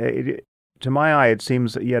information. And to my eye, it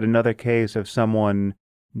seems yet another case of someone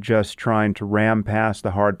just trying to ram past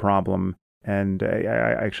the hard problem. And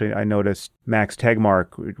I noticed Max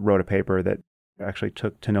Tegmark wrote a paper that actually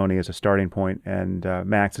took Tononi as a starting point. And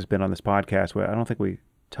Max has been on this podcast where I don't think we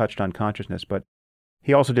touched on consciousness, but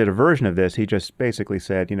he also did a version of this. He just basically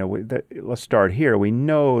said, let's start here. We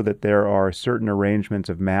know that there are certain arrangements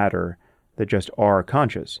of matter that just are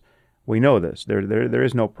conscious. We know this. There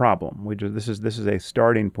is no problem. This is a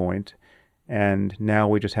starting point, and now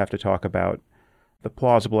we just have to talk about the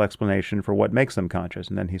plausible explanation for what makes them conscious.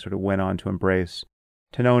 And then he sort of went on to embrace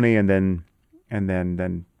Tononi, and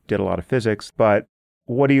then did a lot of physics. But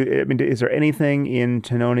is there anything in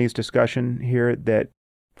Tononi's discussion here that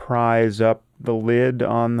pries up the lid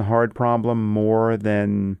on the hard problem more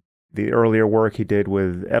than the earlier work he did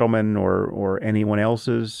with Edelman or anyone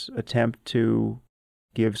else's attempt to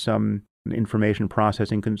give some information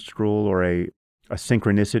processing construal or a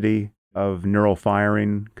synchronicity of neural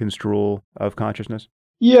firing construal of consciousness?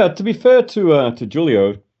 Yeah, to be fair to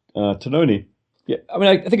Giulio Tononi,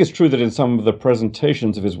 I think it's true that in some of the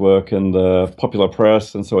presentations of his work in the popular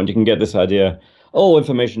press and so on, you can get this idea,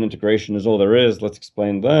 information integration is all there is. Let's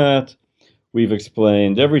explain that. We've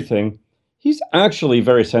explained everything. He's actually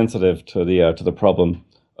very sensitive to the problem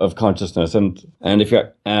of consciousness, and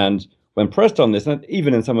when pressed on this, and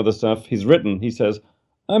even in some of the stuff he's written, he says,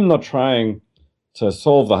 "I'm not trying to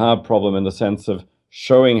solve the hard problem in the sense of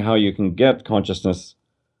showing how you can get consciousness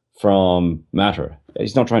from matter.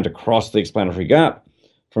 He's not trying to cross the explanatory gap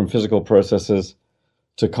from physical processes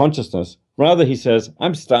to consciousness. Rather, he says,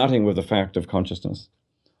 I'm starting with the fact of consciousness.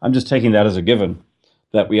 I'm just taking that as a given,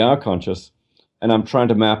 that we are conscious, and I'm trying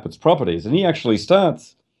to map its properties." And he actually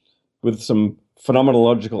starts with some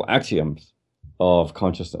phenomenological axioms of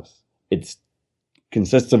consciousness. It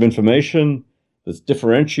consists of information that's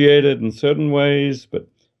differentiated in certain ways, but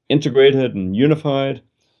integrated and unified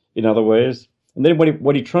in other ways. And then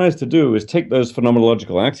what he tries to do is take those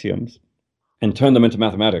phenomenological axioms and turn them into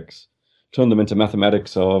mathematics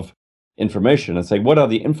of information, and say, what are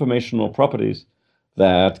the informational properties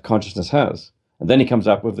that consciousness has? And then he comes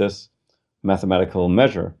up with this mathematical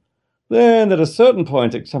measure. Then at a certain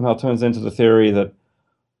point, it somehow turns into the theory that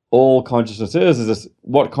all consciousness is this,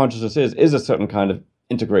 what consciousness is a certain kind of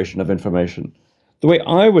integration of information. The way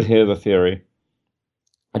I would hear the theory,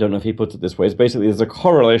 I don't know if he puts it this way, is basically there's a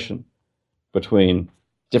correlation between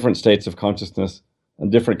different states of consciousness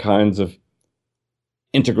and different kinds of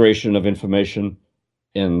integration of information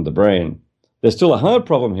in the brain. There's still a hard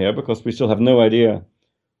problem here because we still have no idea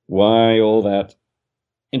why all that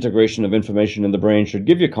integration of information in the brain should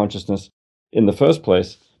give you consciousness in the first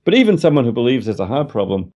place. But even someone who believes there's a hard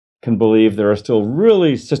problem can believe there are still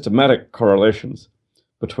really systematic correlations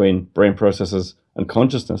between brain processes and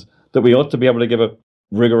consciousness that we ought to be able to give a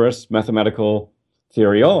rigorous mathematical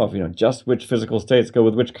theory of, just which physical states go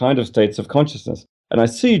with which kind of states of consciousness. And I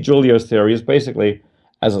see Giulio's theory as basically,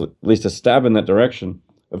 as at least a stab in that direction,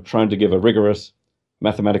 of trying to give a rigorous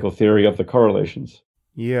mathematical theory of the correlations.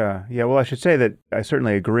 Yeah. Well, I should say that I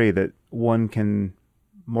certainly agree that one can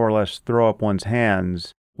more or less throw up one's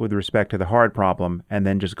hands with respect to the hard problem and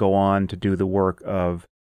then just go on to do the work of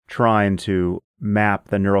trying to map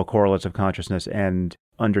the neural correlates of consciousness and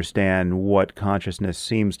understand what consciousness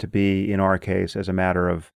seems to be in our case as a matter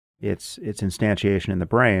of its instantiation in the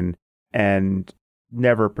brain, and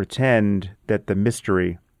never pretend that the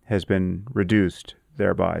mystery has been reduced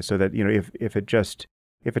thereby. So that, if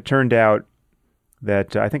it turned out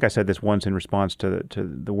that, I think I said this once in response to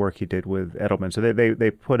the work he did with Edelman. So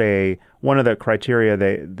they put one of the criteria,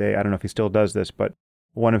 they I don't know if he still does this, but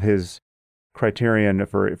one of his criterion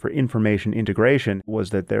for information integration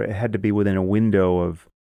was that it had to be within a window of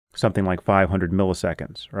something like 500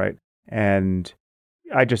 milliseconds, right? And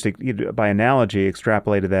I just, by analogy,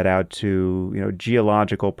 extrapolated that out to,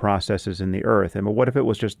 geological processes in the earth. And what if it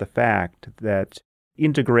was just the fact that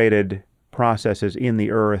integrated processes in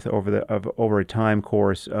the earth over a time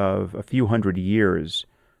course of a few hundred years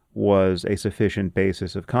was a sufficient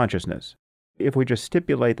basis of consciousness? If we just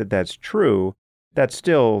stipulate that that's true, that's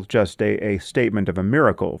still just a statement of a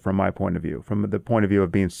miracle from my point of view. From the point of view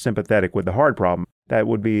of being sympathetic with the hard problem, that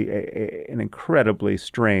would be an incredibly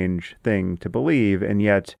strange thing to believe, and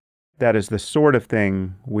yet that is the sort of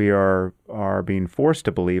thing we are being forced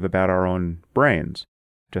to believe about our own brains,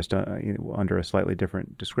 just under a slightly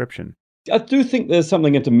different description. I do think there's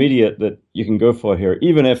something intermediate that you can go for here,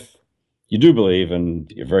 even if you do believe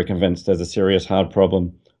and you're very convinced there's a serious hard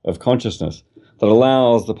problem of consciousness that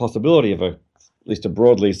allows the possibility of at least a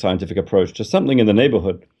broadly scientific approach to something in the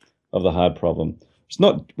neighborhood of the hard problem. It's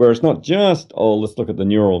not just, let's look at the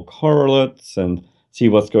neural correlates and see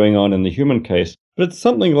what's going on in the human case, but it's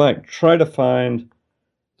something like try to find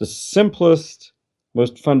the simplest,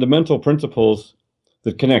 most fundamental principles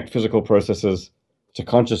that connect physical processes to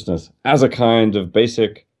consciousness as a kind of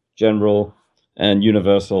basic, general, and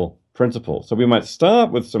universal principle. So we might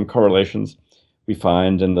start with some correlations we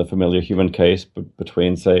find in the familiar human case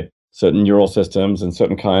between, say, certain neural systems and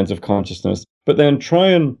certain kinds of consciousness, but then try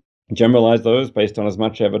and generalize those based on as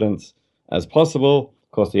much evidence as possible.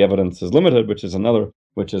 Of course, the evidence is limited, which is another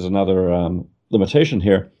limitation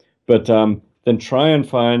here. But then try and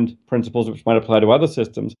find principles which might apply to other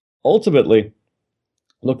systems. Ultimately,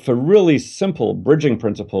 look for really simple bridging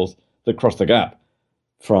principles that cross the gap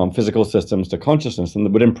from physical systems to consciousness, and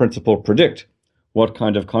that would in principle predict what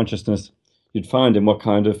kind of consciousness you'd find in what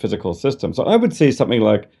kind of physical system. So I would say something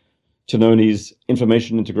like Tononi's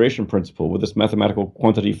information integration principle with this mathematical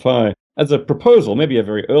quantity phi as a proposal, maybe a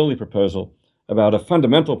very early proposal, about a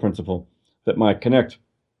fundamental principle that might connect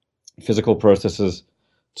physical processes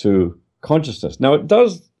to consciousness. Now, it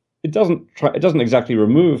doesn't exactly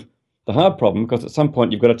remove the hard problem, because at some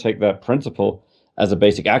point you've got to take that principle as a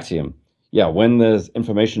basic axiom. Yeah, when there's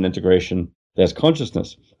information integration, there's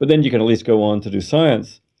consciousness. But then you can at least go on to do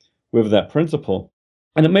science with that principle.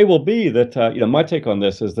 And it may well be that, my take on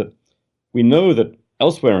this is that we know that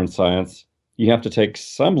elsewhere in science, you have to take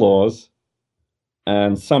some laws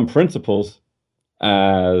and some principles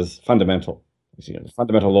as fundamental. The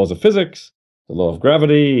fundamental laws of physics, the law of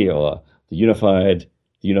gravity, or the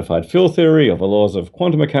unified field theory, or the laws of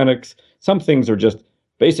quantum mechanics. Some things are just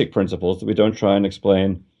basic principles that we don't try and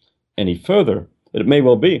explain any further. It may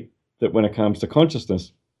well be that when it comes to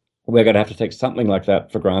consciousness, we're going to have to take something like that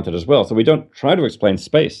for granted as well. So we don't try to explain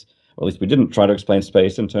space, or at least we didn't try to explain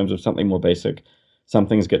space in terms of something more basic. Some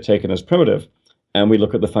things get taken as primitive, and we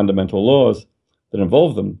look at the fundamental laws that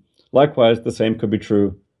involve them. Likewise, the same could be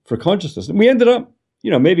true for consciousness. And we ended up,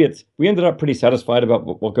 we ended up pretty satisfied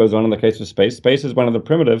about what goes on in the case of space. Space is one of the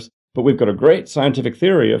primitives, but we've got a great scientific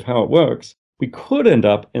theory of how it works. We could end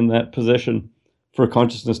up in that position for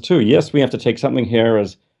consciousness too. Yes, we have to take something here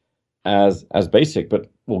as basic, but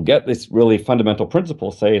we'll get this really fundamental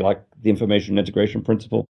principle, say like the information integration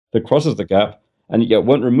principle, that crosses the gap, And yet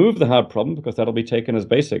won't remove the hard problem because that'll be taken as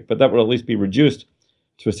basic, but that will at least be reduced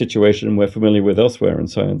to a situation we're familiar with elsewhere in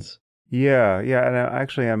science. Yeah, and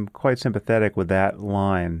actually I'm quite sympathetic with that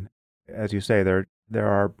line. As you say, there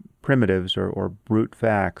are primitives or brute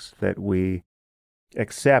facts that we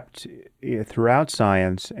accept throughout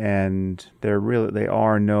science, and they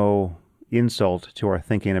are no insult to our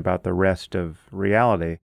thinking about the rest of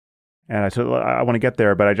reality. And I want to get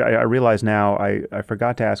there, but I realize now I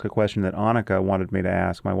forgot to ask a question that Annika wanted me to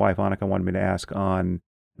ask. My wife Annika wanted me to ask on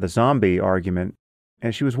the zombie argument,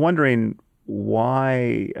 and she was wondering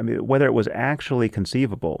whether it was actually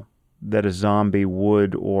conceivable that a zombie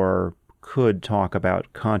would or could talk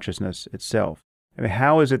about consciousness itself. I mean,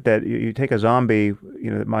 how is it that you take a zombie,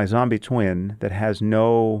 my zombie twin that has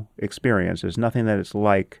no experience, there's nothing that it's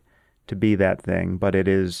like to be that thing, but it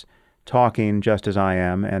is talking just as I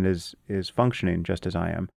am and is functioning just as I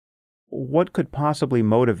am. What could possibly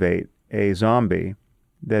motivate a zombie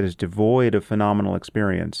that is devoid of phenomenal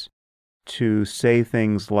experience to say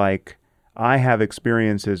things like, I have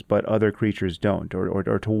experiences but other creatures don't,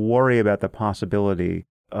 or to worry about the possibility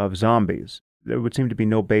of zombies? There would seem to be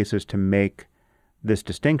no basis to make this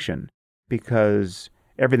distinction, because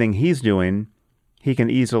everything he's doing, he can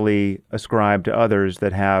easily ascribe to others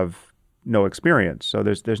that have no experience. So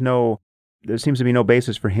there seems to be no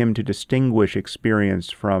basis for him to distinguish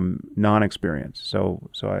experience from non-experience. So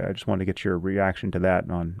I just wanted to get your reaction to that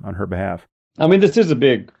on her behalf. I mean, this is a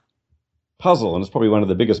big puzzle, and it's probably one of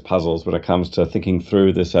the biggest puzzles when it comes to thinking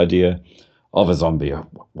through this idea of a zombie.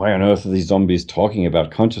 Why on earth are these zombies talking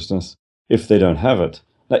about consciousness if they don't have it?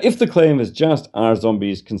 Now, if the claim is just, are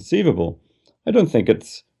zombies conceivable, I don't think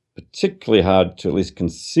it's particularly hard to at least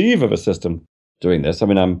conceive of a system doing this. I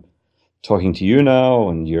mean, I'm talking to you now,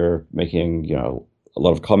 and you're making, a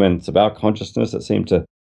lot of comments about consciousness that seem to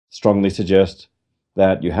strongly suggest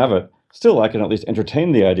that you have it. Still, I can at least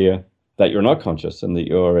entertain the idea that you're not conscious and that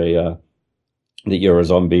you're a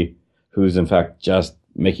zombie who's in fact just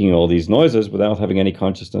making all these noises without having any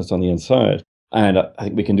consciousness on the inside. And I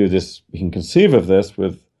think we can do this, we can conceive of this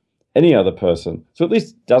with any other person. So at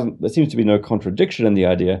least there seems to be no contradiction in the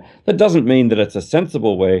idea. That doesn't mean that it's a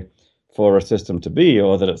sensible way for a system to be,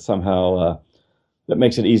 or that it's somehow, that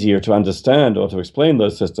makes it easier to understand or to explain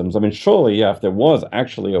those systems. I mean, surely, yeah, if there was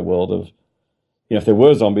actually a world of, if there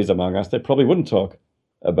were zombies among us, they probably wouldn't talk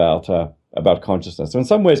about consciousness. So in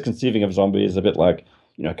some ways, conceiving of zombies is a bit like,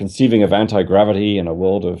 conceiving of anti-gravity in a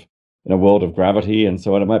world of gravity, and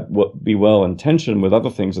so on. It might be well in tension with other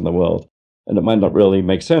things in the world, and it might not really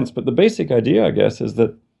make sense. But the basic idea, I guess, is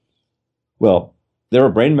that, well, there are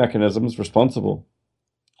brain mechanisms responsible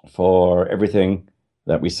for everything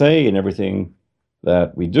that we say and everything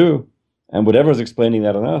that we do, and whatever is explaining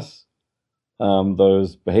that in us,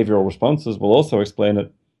 those behavioral responses will also explain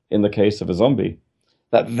it in the case of a zombie.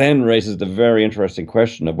 That then raises the very interesting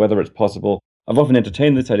question of whether it's possible. I've often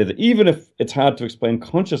entertained this idea that even if it's hard to explain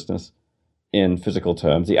consciousness in physical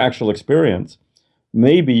terms, the actual experience,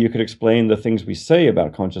 maybe you could explain the things we say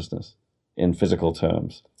about consciousness in physical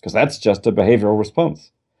terms, because that's just a behavioral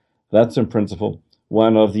response. That's in principle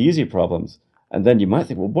one of the easy problems. And then you might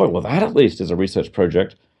think, well, that at least is a research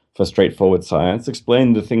project for straightforward science,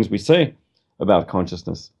 explain the things we say about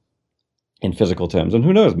consciousness in physical terms. And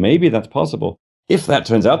who knows, maybe that's possible. If that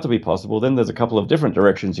turns out to be possible, then there's a couple of different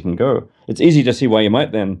directions you can go. It's easy to see why you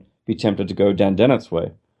might then be tempted to go Dan Dennett's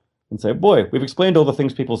way and say, boy, we've explained all the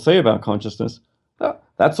things people say about consciousness.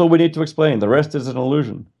 That's all we need to explain. The rest is an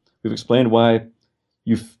illusion. We've explained why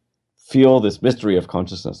you feel this mystery of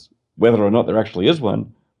consciousness, whether or not there actually is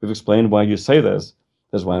one. We've explained why you say there's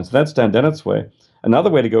one. So that's Dan Dennett's way. Another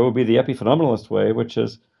way to go would be the epiphenomenalist way, which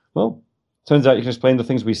is, well, turns out you can explain the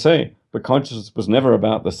things we say, but consciousness was never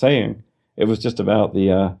about the saying. It was just about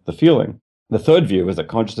the feeling. The third view is that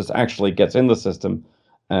consciousness actually gets in the system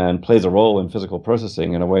and plays a role in physical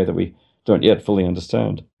processing in a way that we don't yet fully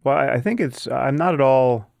understand. Well, I think I'm not at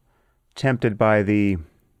all tempted by the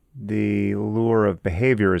lure of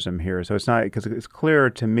behaviorism here. So it's not, because it's clear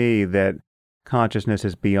to me that consciousness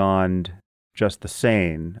is beyond just the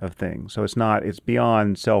saying of things. So it's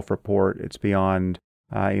beyond self-report. It's beyond,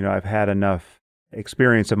 I've had enough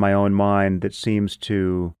experience of my own mind that seems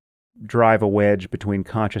to drive a wedge between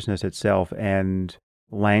consciousness itself and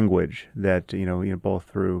language that, both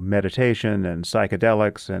through meditation and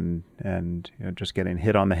psychedelics and just getting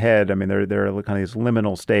hit on the head. I mean, there are kind of these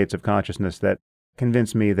liminal states of consciousness that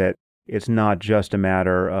convince me that it's not just a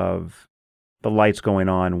matter of the lights going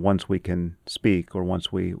on once we can speak or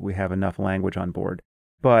once we have enough language on board.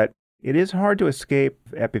 But it is hard to escape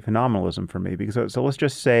epiphenomenalism for me, because so let's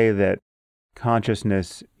just say that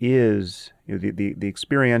consciousness is the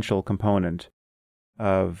experiential component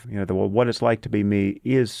of, what it's like to be me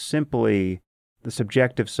is simply the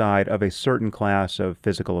subjective side of a certain class of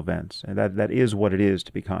physical events. And that is what it is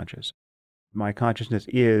to be conscious. My consciousness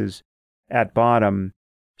is, at bottom,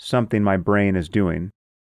 something my brain is doing.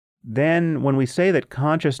 Then when we say that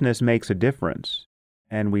consciousness makes a difference,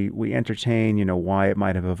 and we entertain, why it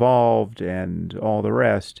might have evolved and all the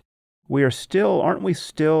rest, aren't we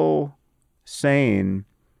still saying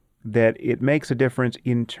that it makes a difference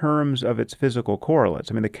in terms of its physical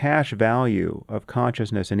correlates? I mean, the cash value of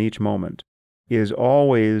consciousness in each moment is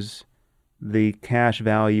always the cash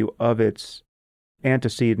value of its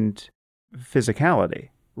antecedent physicality,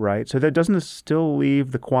 right? So that doesn't still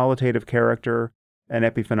leave the qualitative character an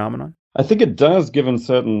epiphenomenon? I think it does, given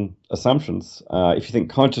certain assumptions. If you think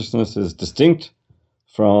consciousness is distinct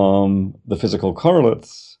from the physical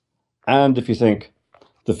correlates, and if you think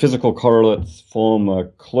the physical correlates form a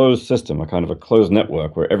closed system, a kind of a closed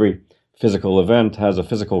network where every physical event has a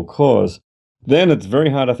physical cause, then it's very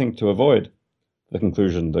hard, I think, to avoid the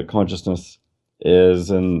conclusion that consciousness is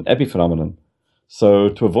an epiphenomenon. So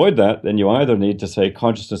to avoid that, then you either need to say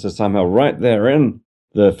consciousness is somehow right there in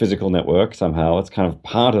the physical network, somehow it's kind of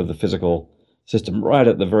part of the physical system right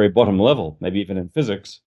at the very bottom level, maybe even in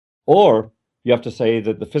physics, or you have to say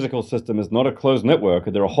that the physical system is not a closed network,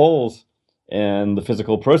 and there are holes in the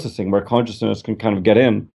physical processing where consciousness can kind of get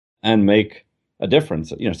in and make a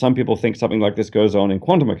difference. Some people think something like this goes on in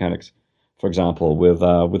quantum mechanics, for example,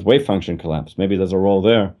 with wave function collapse. Maybe there's a role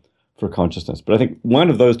there for consciousness. But I think one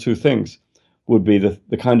of those two things would be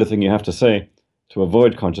the kind of thing you have to say to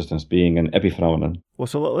avoid consciousness being an epiphenomenon. Well,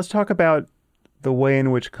 so let's talk about the way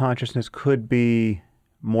in which consciousness could be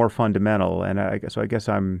more fundamental. And I guess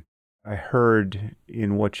I heard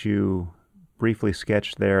in what you briefly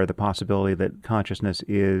sketched there the possibility that consciousness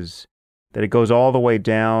that it goes all the way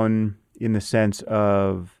down in the sense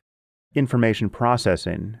of information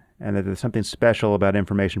processing, and that there's something special about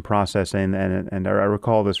information processing. And I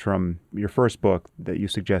recall this from your first book that you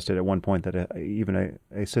suggested at one point that even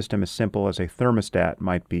a system as simple as a thermostat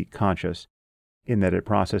might be conscious in that it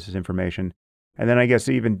processes information. And then I guess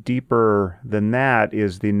even deeper than that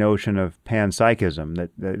is the notion of panpsychism,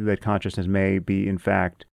 that consciousness may be, in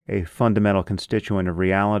fact, a fundamental constituent of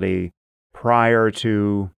reality prior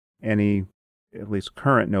to any, at least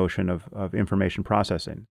current notion of information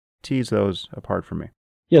processing. Tease those apart for me.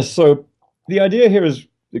 Yes, so the idea here is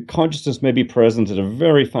that consciousness may be present at a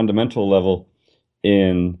very fundamental level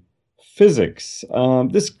in physics.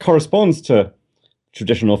 This corresponds to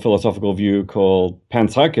traditional philosophical view called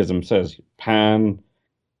panpsychism. Says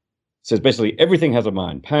basically everything has a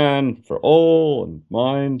mind. Pan for all, and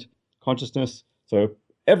mind, consciousness. So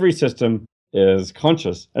every system is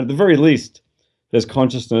conscious. And at the very least, there's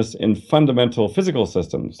consciousness in fundamental physical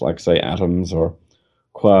systems, like, say, atoms or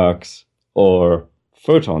quarks or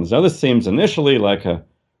photons. Now, this seems initially like a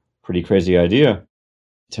pretty crazy idea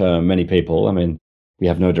to many people. I mean, we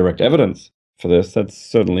have no direct evidence for this. That's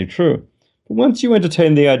certainly true. But once you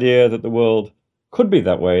entertain the idea that the world could be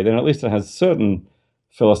that way, then at least it has certain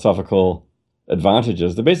philosophical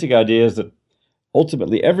advantages. The basic idea is that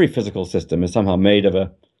ultimately every physical system is somehow made of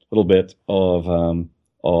a little bit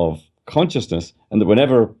of consciousness, and that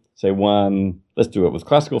whenever, say, let's do it with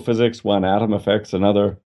classical physics, one atom affects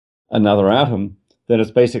another atom, then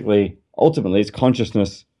it's basically, ultimately, it's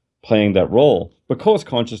consciousness playing that role, because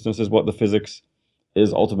consciousness is what the physics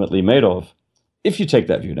is ultimately made of. If you take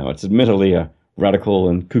that view, now it's admittedly a radical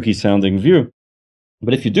and kooky-sounding view,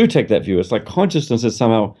 but if you do take that view, it's like consciousness is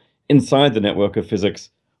somehow inside the network of physics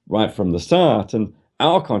right from the start, and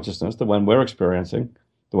our consciousness, the one we're experiencing,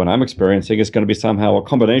 the one I'm experiencing, is going to be somehow a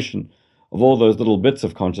combination of all those little bits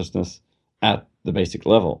of consciousness at the basic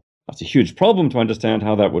level. That's a huge problem to understand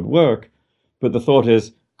how that would work, but the thought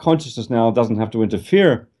is consciousness now doesn't have to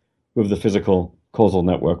interfere with the physical causal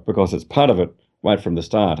network because it's part of it right from the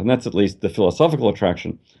start. And that's at least the philosophical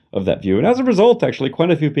attraction of that view. And as a result, actually,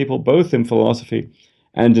 quite a few people, both in philosophy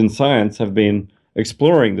and in science, have been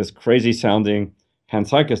exploring this crazy-sounding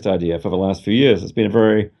panpsychist idea for the last few years. It's been a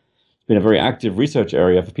very active research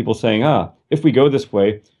area for people saying, if we go this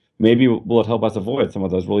way, maybe will it help us avoid some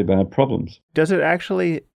of those really bad problems. Does it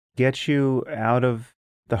actually get you out of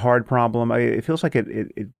the hard problem? It feels like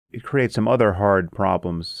it creates some other hard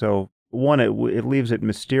problems. So one, it leaves it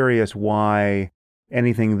mysterious why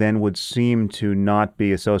anything then would seem to not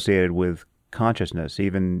be associated with consciousness,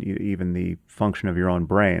 even the function of your own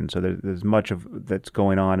brain. So there's much of that's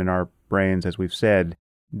going on in our brains, as we've said,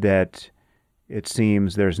 that it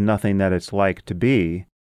seems there's nothing that it's like to be.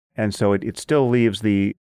 And so it still leaves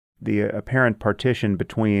the apparent partition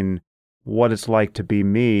between what it's like to be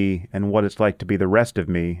me and what it's like to be the rest of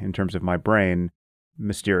me in terms of my brain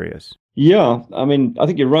mysterious. Yeah, I mean, I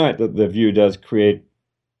think you're right that the view does create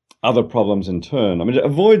other problems in turn. I mean, it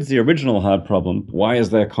avoids the original hard problem. Why is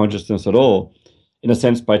there consciousness at all? In a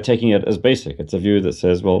sense, by taking it as basic. It's a view that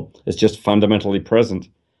says, well, it's just fundamentally present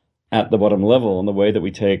at the bottom level in the way that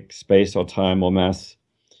we take space or time or mass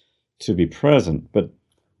to be present. But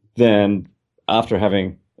then, after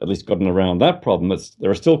having at least gotten around that problem,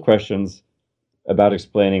 there are still questions about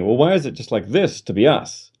explaining, well, why is it just like this to be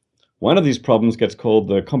us? One of these problems gets called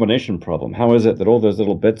the combination problem. How is it that all those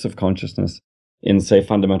little bits of consciousness in, say,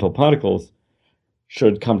 fundamental particles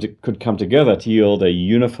could come together to yield a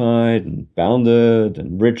unified and bounded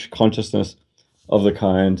and rich consciousness of the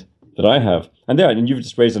kind that I have? And you've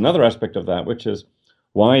just raised another aspect of that, which is,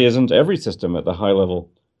 why isn't every system at the high level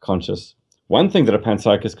conscious? One thing that a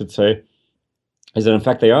panpsychist could say is that, in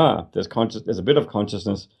fact, they are. There's a bit of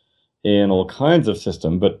consciousness in all kinds of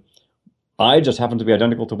systems, but I just happen to be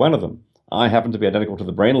identical to one of them. I happen to be identical to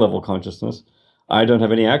the brain level consciousness. I don't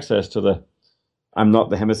have any access to I'm not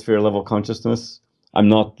the hemisphere level consciousness. I'm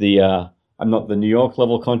not the New York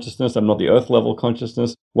level consciousness. I'm not the Earth level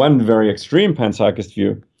consciousness. One very extreme panpsychist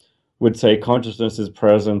view would say consciousness is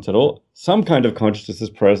present at all. Some kind of consciousness is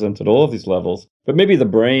present at all of these levels, but maybe the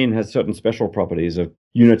brain has certain special properties of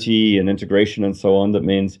unity and integration and so on. That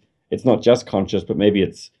means it's not just conscious, but maybe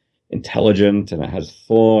it's intelligent and it has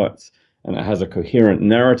thoughts and it has a coherent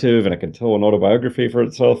narrative and it can tell an autobiography for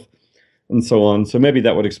itself and so on. So maybe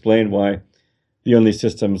that would explain why the only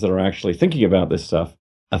systems that are actually thinking about this stuff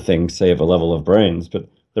are things, say, of a level of brains. But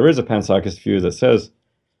there is a panpsychist view that says,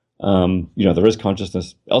 there is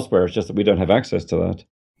consciousness elsewhere. It's just that we don't have access to that.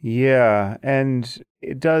 Yeah, and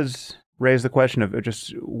it does raise the question of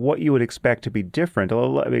just what you would expect to be different,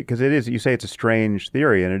 because it is, you say it's a strange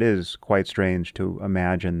theory, and it is quite strange to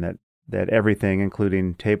imagine that everything,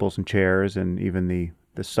 including tables and chairs and even the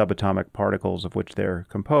subatomic particles of which they're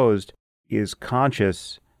composed, is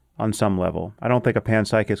conscious on some level. I don't think a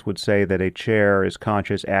panpsychist would say that a chair is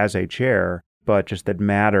conscious as a chair, but just that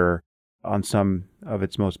matter on some of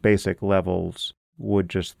its most basic levels would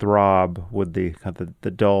just throb with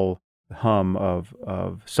the dull hum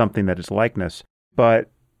of something that is likeness.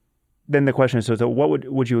 But then the question is, so what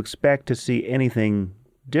would you expect to see anything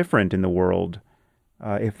different in the world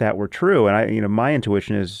if that were true? And my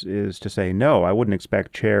intuition is to say no. I wouldn't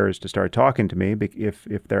expect chairs to start talking to me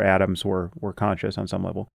if their atoms were conscious on some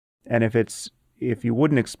level. And if you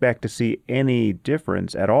wouldn't expect to see any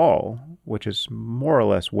difference at all, which is more or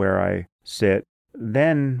less where I sit,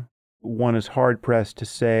 then one is hard-pressed to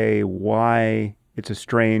say why it's a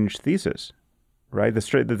strange thesis, right? The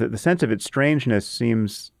sense of its strangeness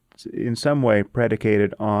seems in some way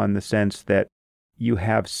predicated on the sense that you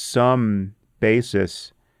have some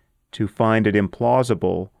basis to find it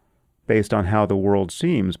implausible based on how the world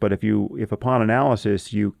seems. But if upon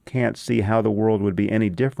analysis you can't see how the world would be any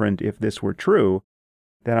different if this were true,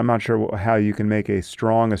 then I'm not sure how you can make a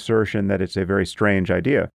strong assertion that it's a very strange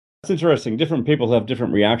idea. It's interesting. Different people have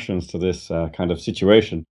different reactions to this kind of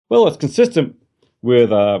situation. Well, it's consistent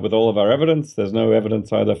with all of our evidence. There's no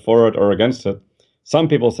evidence either for it or against it. Some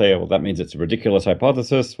people say, well, that means it's a ridiculous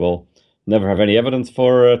hypothesis. We'll never have any evidence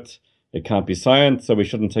for it. It can't be science, so we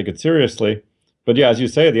shouldn't take it seriously. But yeah, as you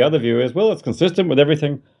say, the other view is, well, it's consistent with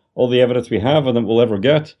everything, all the evidence we have and that we'll ever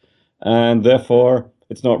get, and therefore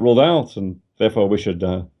it's not ruled out, and therefore we should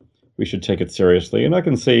take it seriously. And I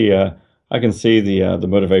can see the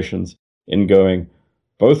motivations in going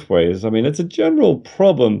both ways. I mean, it's a general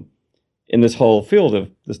problem in this whole field of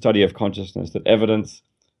the study of consciousness that evidence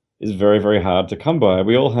is very, very hard to come by.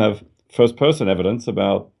 We all have first-person evidence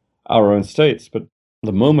about our own states, but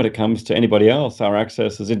the moment it comes to anybody else, our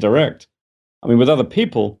access is indirect. I mean, with other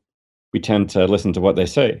people, we tend to listen to what they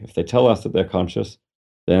say. If they tell us that they're conscious,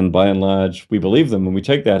 then by and large, we believe them and we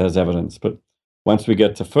take that as evidence. But once we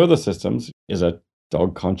get to further systems, is a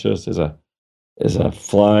dog conscious? Is a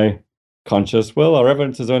fly conscious? Well, our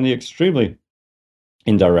evidence is only extremely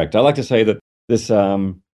indirect. I like to say that this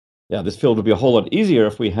field would be a whole lot easier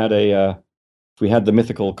if we had the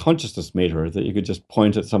mythical consciousness meter, that you could just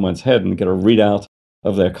point at someone's head and get a readout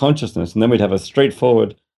of their consciousness, and then we'd have a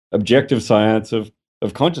straightforward, objective science of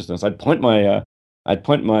consciousness. I'd point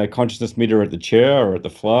my consciousness meter at the chair or at the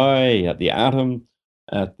fly, at the atom,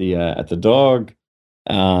 at the dog,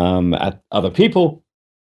 at other people,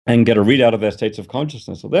 and get a readout of their states of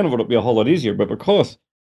consciousness. So then it would be a whole lot easier. But of course,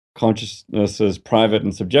 consciousness is private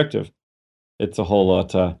and subjective. It's a whole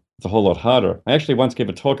lot harder. I actually once gave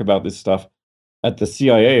a talk about this stuff at the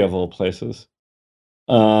CIA of all places.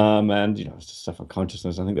 And it's just stuff on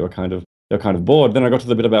consciousness. I think they were kind of bored. Then I got to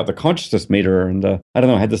the bit about the consciousness meter, and I don't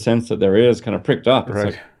know, I had the sense that their ears kind of pricked up. It's right.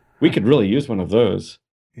 like, We could really use one of those.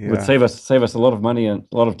 It would save us a lot of money and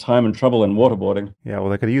a lot of time and trouble in waterboarding. Yeah, well,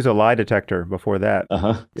 they could use a lie detector before that.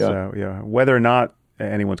 Yeah. So, whether or not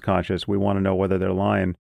anyone's conscious, we want to know whether they're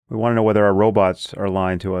lying. We want to know whether our robots are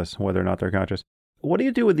lying to us, whether or not they're conscious. What do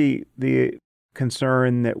you do with the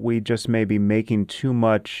concern that we just may be making too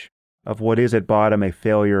much of what is at bottom a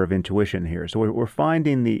failure of intuition here? So we're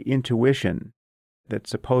finding the intuition that's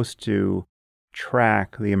supposed to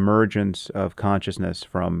track the emergence of consciousness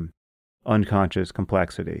from unconscious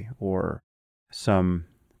complexity or some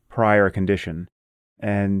prior condition.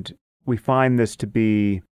 And we find this to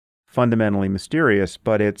be fundamentally mysterious,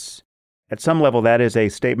 but it's, at some level, that is a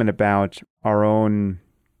statement about our own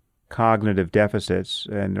cognitive deficits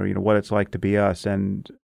and what it's like to be us. And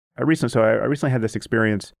I recently had this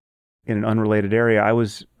experience in an unrelated area. I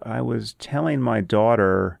was telling my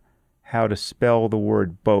daughter how to spell the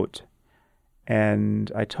word boat,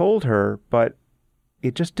 and I told her, but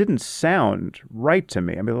it just didn't sound right to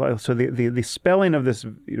me. I mean, so the spelling of this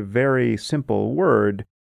very simple word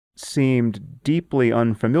seemed deeply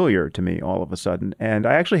unfamiliar to me all of a sudden, and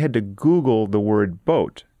I actually had to Google the word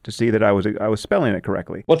boat to see that I was spelling it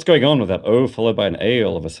correctly. What's going on with that O followed by an A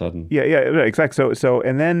all of a sudden? Yeah, exactly. So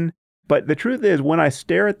and then, but the truth is, when I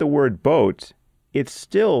stare at the word boat, it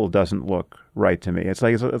still doesn't look right to me. It's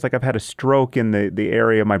like I've had a stroke in the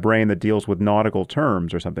area of my brain that deals with nautical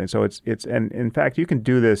terms or something. So it's and in fact, you can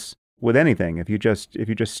do this with anything. If you just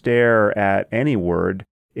stare at any word,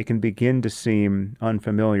 it can begin to seem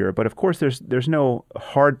unfamiliar. But of course, there's no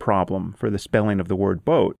hard problem for the spelling of the word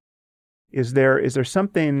boat. Is there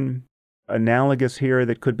something analogous here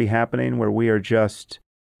that could be happening where we are just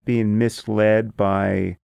being misled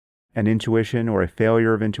by an intuition or a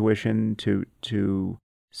failure of intuition to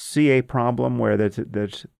see a problem where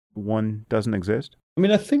that one doesn't exist? I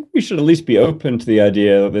mean, I think we should at least be open to the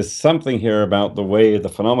idea that there's something here about the way the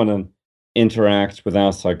phenomenon interacts with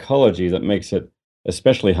our psychology that makes it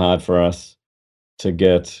especially hard for us to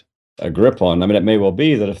get a grip on. I mean, it may well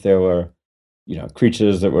be that if there were,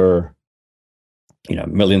 creatures that were,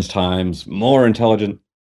 millions times more intelligent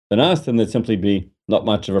than us, then there'd simply be not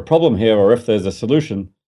much of a problem here. Or if there's a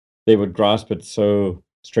solution, they would grasp it so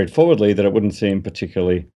straightforwardly that it wouldn't seem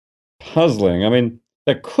particularly puzzling. I mean,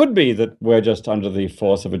 that could be that we're just under the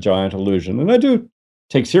force of a giant illusion. And I do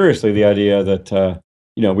take seriously the idea that,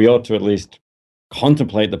 we ought to at least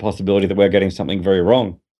contemplate the possibility that we're getting something very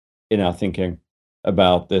wrong in our thinking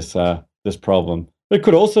about this problem. It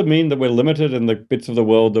could also mean that we're limited in the bits of the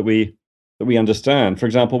world that we understand. For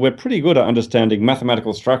example, we're pretty good at understanding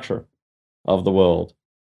mathematical structure of the world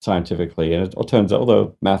scientifically. And it turns out,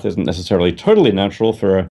 although math isn't necessarily totally natural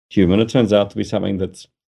for a human, it turns out to be something that's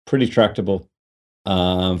pretty tractable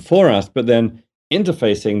for us. But then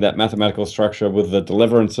interfacing that mathematical structure with the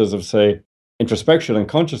deliverances of, say, introspection and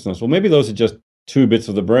consciousness, well, maybe those are just two bits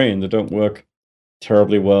of the brain that don't work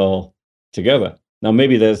terribly well together. Now,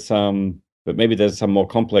 maybe there's some more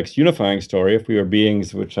complex unifying story if we were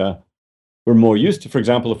beings which we're more used to. For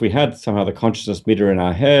example, if we had somehow the consciousness meter in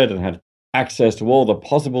our head and had access to all the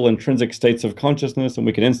possible intrinsic states of consciousness, and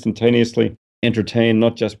we could instantaneously entertain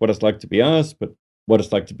not just what it's like to be us, but what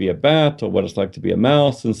it's like to be a bat or what it's like to be a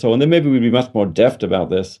mouse and so on, then maybe we'd be much more deft about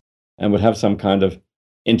this and would have some kind of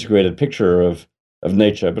integrated picture of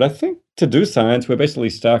nature. But I think to do science, we're basically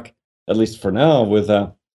stuck, at least for now, with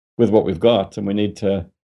what we've got, and we need to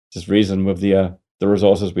just reason with the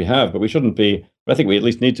resources we have. But we shouldn't be. But I think we at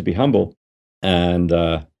least need to be humble. And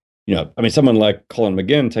someone like Colin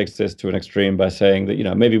McGinn takes this to an extreme by saying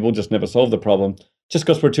that maybe we'll just never solve the problem just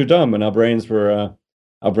because we're too dumb and our brains were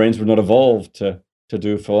not evolved to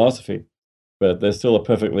do philosophy. But there's still a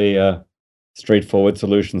perfectly straightforward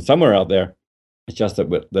solution somewhere out there. It's just that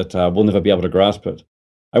we'll never be able to grasp it.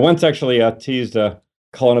 I once actually teased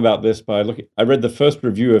Colin about this by looking. I read the first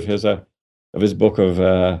review of his book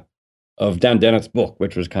of Dan Dennett's book,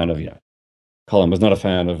 which was kind of Colin was not a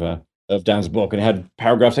fan of Dan's book, and it had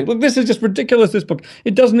paragraphs saying, "Look, this is just ridiculous. This book,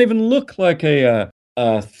 it doesn't even look like a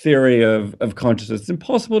theory of consciousness. It's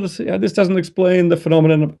impossible to see. This doesn't explain the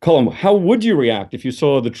phenomenon." Colin, how would you react if you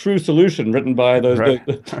saw the true solution written by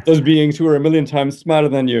those beings who are a million times smarter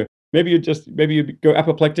than you? Maybe you go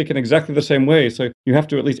apoplectic in exactly the same way. So you have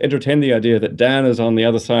to at least entertain the idea that Dan is on the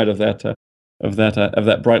other side of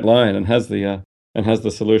that bright line and has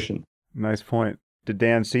the solution. Nice point. Did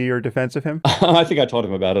Dan see your defense of him? I think I taught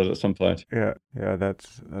him about it at some point. Yeah,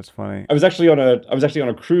 that's funny. I was actually on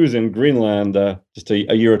a cruise in Greenland just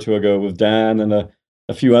a year or two ago with Dan and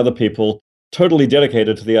a few other people, totally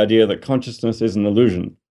dedicated to the idea that consciousness is an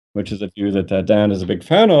illusion, which is a view that Dan is a big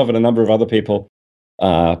fan of, and a number of other people.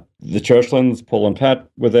 The Churchlands, Paul and Pat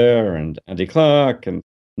were there, and Andy Clark, and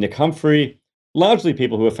Nick Humphrey, largely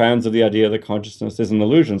people who are fans of the idea that consciousness is an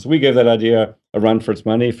illusion. So we gave that idea a run for its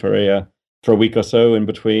money for a week or so in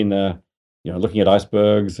between, looking at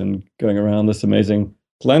icebergs and going around this amazing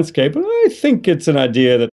landscape. And I think it's an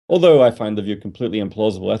idea that, although I find the view completely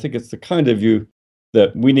implausible, I think it's the kind of view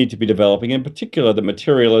that we need to be developing, in particular that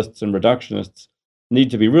materialists and reductionists need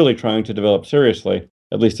to be really trying to develop seriously,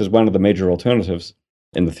 at least as one of the major alternatives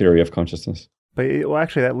in the theory of consciousness. But well,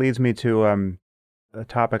 actually, that leads me to a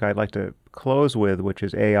topic I'd like to close with, which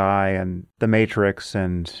is AI and the matrix,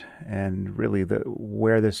 and really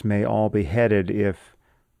where this may all be headed if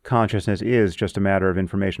consciousness is just a matter of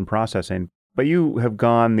information processing. But you have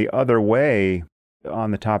gone the other way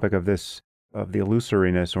on the topic of this, of the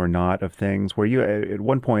illusoriness or not of things, where you, at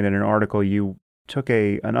one point in an article, you took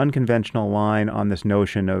an unconventional line on this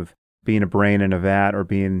notion of being a brain in a vat or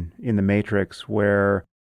being in the matrix, where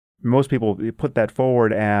most people put that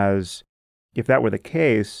forward as, if that were the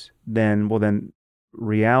case, then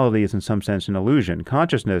reality is in some sense an illusion.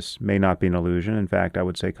 Consciousness may not be an illusion. In fact, I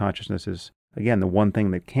would say consciousness is, again, the one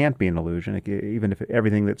thing that can't be an illusion, even if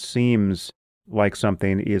everything that seems like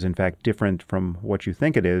something is in fact different from what you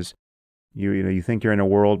think it is. You think you're in a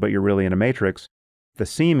world, but you're really in a matrix. The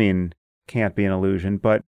seeming can't be an illusion,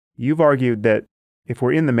 but you've argued that if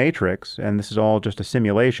we're in the matrix, and this is all just a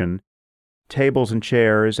simulation, tables and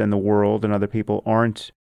chairs and the world and other people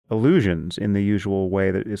aren't illusions in the usual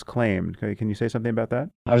way that is claimed. Can you say something about that?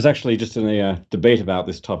 I was actually just in a debate about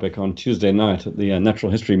this topic on Tuesday night at the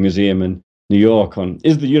Natural History Museum in New York on,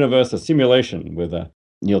 is the universe a simulation, with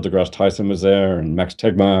Neil deGrasse Tyson was there, and Max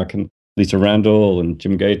Tegmark and Lisa Randall and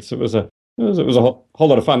Jim Gates. It was a whole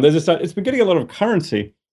lot of fun. There's this, it's been getting a lot of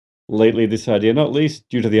currency lately, this idea, not least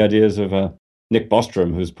due to the ideas of Nick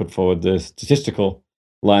Bostrom, who's put forward this statistical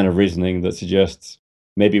line of reasoning that suggests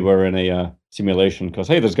maybe we're in a simulation because,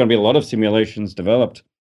 hey, there's going to be a lot of simulations developed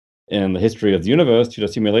in the history of the universe due to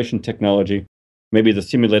simulation technology. Maybe the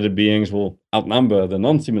simulated beings will outnumber the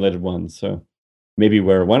non-simulated ones, so maybe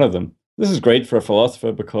we're one of them. This is great for a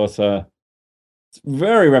philosopher because it's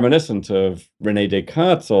very reminiscent of René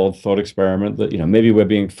Descartes' old thought experiment that, maybe we're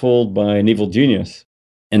being fooled by an evil genius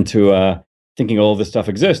into thinking all this stuff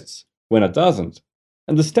exists when it doesn't.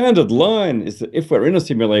 And the standard line is that if we're in a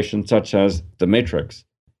simulation such as the Matrix,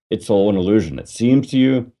 it's all an illusion. It seems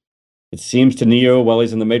to Neo while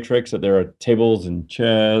he's in the Matrix that there are tables and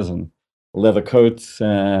chairs and leather coats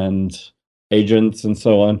and agents and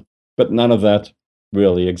so on, but none of that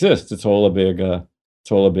really exists. It's all a big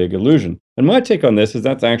illusion. And my take on this is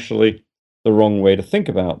that's actually the wrong way to think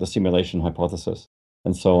about the simulation hypothesis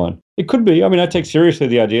and so on. It could be. I take seriously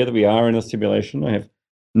the idea that we are in a simulation. I have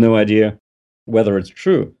no idea whether it's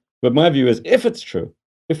true. But my view is, if it's true,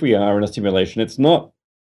 if we are in a simulation, it's not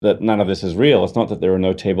that none of this is real. It's not that there are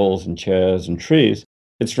no tables and chairs and trees.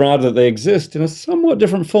 It's rather that they exist in a somewhat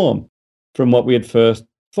different form from what we had first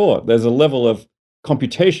thought. There's a level of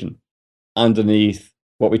computation underneath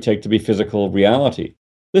what we take to be physical reality.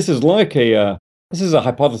 This is a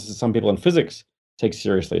hypothesis some people in physics take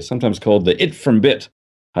seriously, sometimes called the it from bit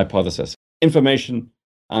hypothesis. Information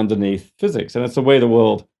underneath physics. And it's the way the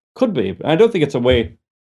world could be. I don't think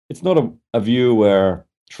it's not a view where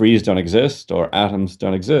trees don't exist or atoms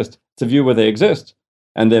don't exist. It's a view where they exist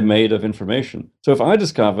and they're made of information. So if I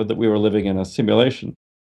discovered that we were living in a simulation,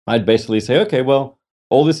 I'd basically say, okay, well,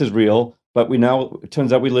 all this is real, but it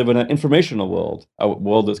turns out we live in an informational world, a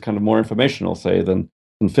world that's kind of more informational, say, than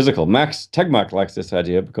physical. Max Tegmark likes this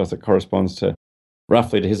idea because it corresponds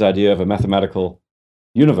roughly to his idea of a mathematical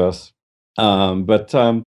universe. But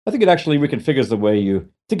I think it actually reconfigures the way you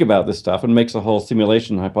think about this stuff and makes the whole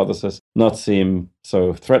simulation hypothesis not seem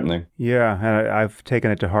so threatening. Yeah, and I've taken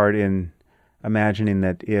it to heart in imagining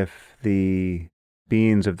that if the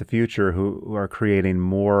beings of the future who are creating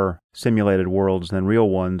more simulated worlds than real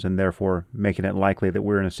ones, and therefore making it likely that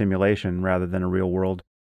we're in a simulation rather than a real world,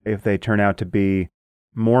 if they turn out to be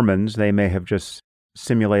Mormons, they may have just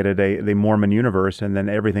simulated the Mormon universe, and then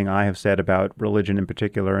everything I have said about religion in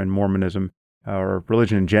particular and Mormonism, or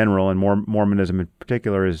religion in general and Mormonism in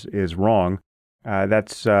particular, is wrong.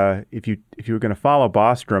 That's if you were going to follow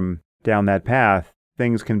Bostrom down that path,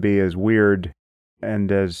 things can be as weird and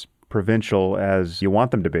as provincial as you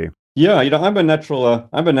want them to be. Yeah, I'm a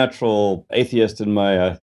natural atheist in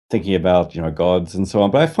my thinking about gods and so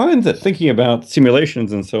on. But I find that thinking about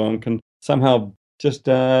simulations and so on can somehow just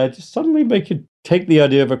suddenly make you take the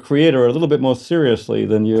idea of a creator a little bit more seriously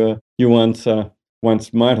than you once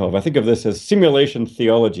might have. I think of this as simulation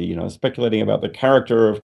theology. Speculating about the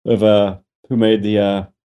character of who made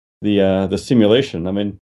the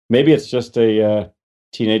simulation. Maybe it's just a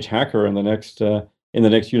teenage hacker in the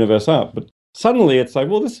next universe up. But suddenly it's like,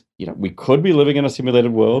 well, this, we could be living in a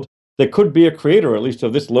simulated world. There could be a creator, at least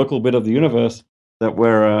of this local bit of the universe that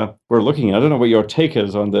we're looking at. I don't know what your take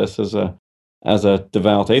is on this as a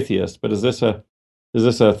devout atheist, but is this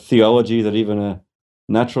a theology that even a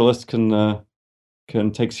naturalist can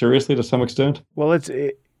take seriously to some extent? Well,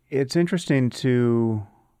 it's interesting to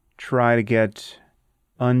try to get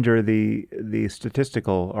under the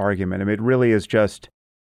statistical argument. I mean, it really is just,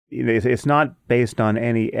 it's not based on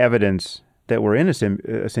any evidence that we're in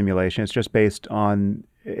a simulation. It's just based on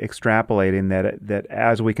extrapolating that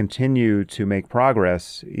as we continue to make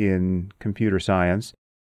progress in computer science,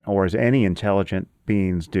 or as any intelligent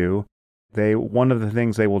beings do, one of the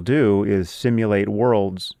things they will do is simulate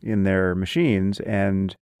worlds in their machines,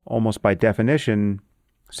 and almost by definition,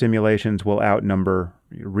 simulations will outnumber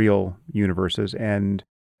real universes, and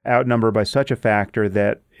outnumber by such a factor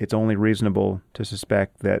that it's only reasonable to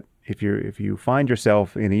suspect that if you find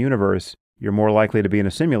yourself in a universe, you're more likely to be in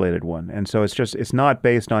a simulated one. And so it's not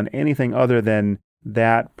based on anything other than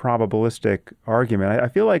that probabilistic argument. I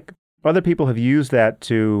feel like other people have used that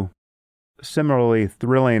to similarly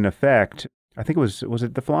thrilling effect. I think was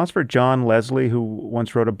it the philosopher John Leslie who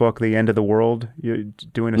once wrote a book, The End of the World,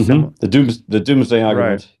 doing a similar... The doomsday argument.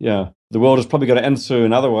 Right. Yeah. The world is probably going to end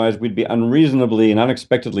soon. Otherwise, we'd be unreasonably and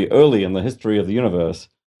unexpectedly early in the history of the universe.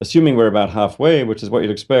 Assuming we're about halfway, which is what you'd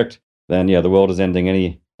expect, then yeah, the world is ending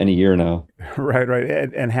any year now. Right.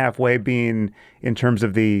 And halfway being in terms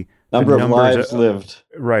of the number of lives lived.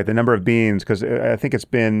 Right, the number of beings, because I think it's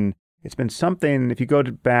been something, if you go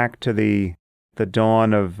back to the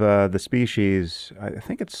dawn of the species, I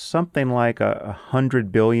think it's something like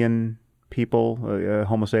 100 billion people,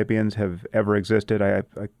 Homo sapiens, have ever existed. I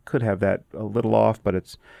could have that a little off, but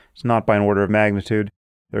it's not by an order of magnitude.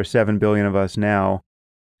 There are 7 billion of us now.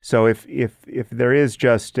 So if there is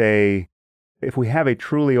just if we have a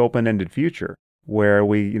truly open-ended future where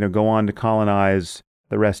we go on to colonize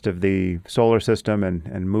the rest of the solar system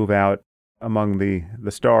and move out among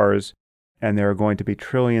the stars, and there are going to be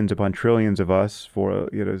trillions upon trillions of us for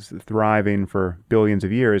thriving for billions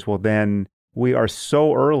of years, well, then we are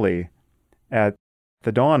so early at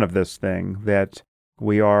the dawn of this thing that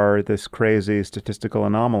we are this crazy statistical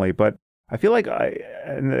anomaly. But I feel like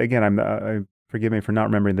and again, forgive me for not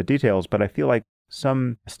remembering the details, but I feel like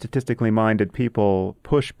some statistically minded people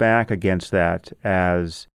push back against that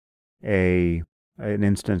as an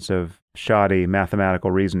instance of shoddy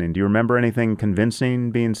mathematical reasoning. Do you remember anything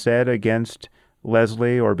convincing being said against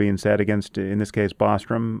Leslie or being said against, in this case,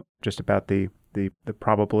 Bostrom, just about the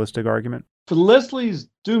probabilistic argument? For Leslie's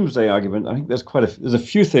doomsday argument, I think there's a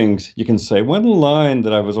few things you can say. One line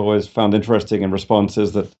that I was always found interesting in response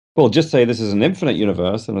is that, well, just say this is an infinite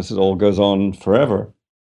universe and this all goes on forever.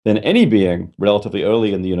 Then any being relatively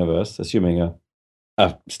early in the universe, assuming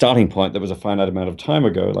a starting point that was a finite amount of time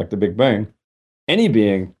ago, like the Big Bang, any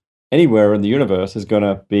being anywhere in the universe is going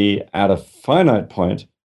to be at a finite point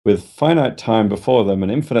with finite time before them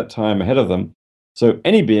and infinite time ahead of them. So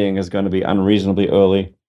any being is going to be unreasonably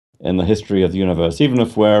early in the history of the universe. Even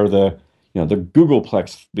if we're the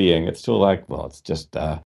Googleplex being, it's still like, well, it's just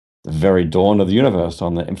the very dawn of the universe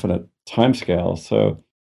on the infinite time scale. So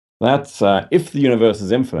that's if the universe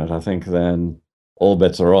is infinite, I think then all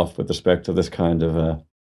bets are off with respect to this kind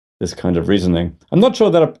of reasoning. I'm not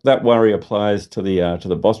sure that worry applies to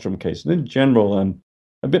the Bostrom case. And in general, I'm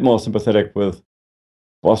a bit more sympathetic with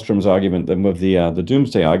Bostrom's argument than with the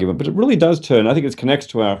doomsday argument. But it really does turn. I think it connects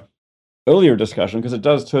to our earlier discussion because it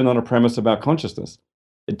does turn on a premise about consciousness.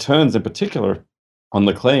 It turns, in particular, on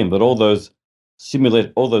the claim that all those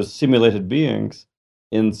simulated beings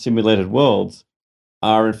in simulated worlds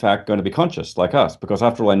are in fact going to be conscious, like us. Because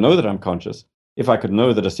after all, I know that I'm conscious. If I could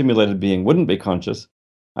know that a simulated being wouldn't be conscious,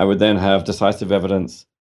 I would then have decisive evidence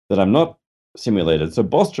that I'm not simulated. So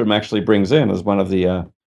Bostrom actually brings in as one of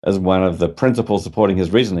the principles supporting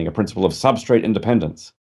his reasoning, a principle of substrate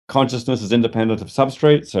independence. Consciousness is independent of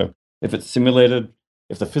substrate. So if it's simulated,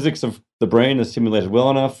 if the physics of the brain is simulated well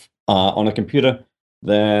enough on a computer,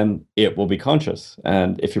 then it will be conscious.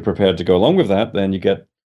 And if you're prepared to go along with that, then you get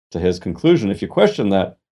to his conclusion. If you question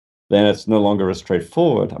that, then it's no longer as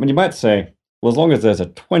straightforward. I mean, you might say, well, as long as there's a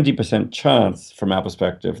 20% chance from our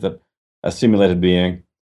perspective that a simulated being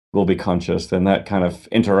will be conscious, then that kind of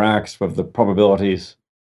interacts with the probabilities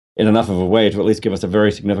in enough of a way to at least give us a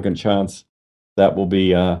very significant chance that will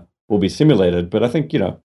be simulated. But I think,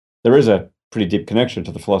 there is a pretty deep connection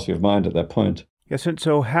to the philosophy of mind at that point. Yes, and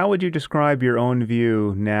so how would you describe your own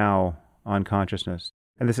view now on consciousness?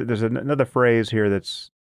 And there's another phrase here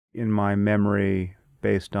that's in my memory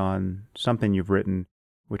based on something you've written,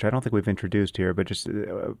 which I don't think we've introduced here, but just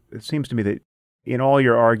it seems to me that in all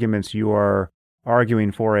your arguments, you are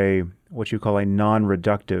arguing for what you call a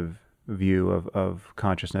non-reductive view of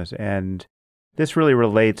consciousness. And this really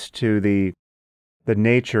relates to the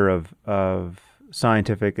nature of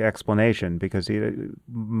scientific explanation, because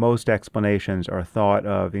most explanations are thought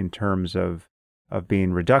of in terms of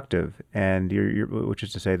being reductive, and which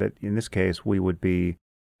is to say that in this case we would be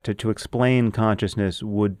to explain consciousness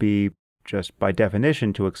would be just by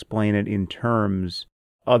definition to explain it in terms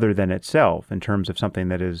other than itself, in terms of something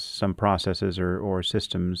that is some processes or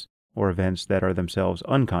systems or events that are themselves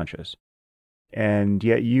unconscious. And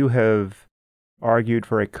yet you have argued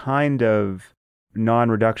for a kind of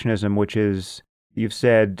non-reductionism, which is, you've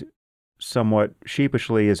said somewhat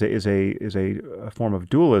sheepishly, is a form of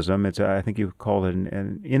dualism. I think you called it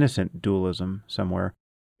an innocent dualism somewhere.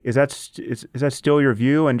 Is that still your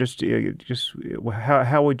view? And just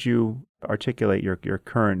how would you articulate your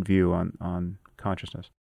current view on consciousness?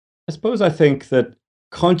 I suppose I think that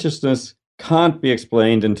consciousness can't be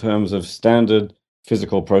explained in terms of standard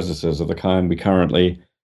physical processes of the kind we currently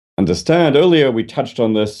understand. Earlier, we touched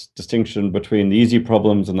on this distinction between the easy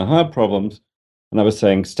problems and the hard problems. And I was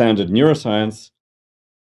saying standard neuroscience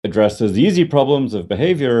addresses the easy problems of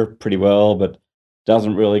behavior pretty well, but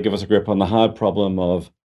doesn't really give us a grip on the hard problem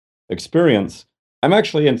of experience. I'm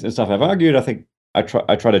actually, in stuff I've argued, I think I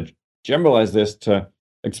try to generalize this to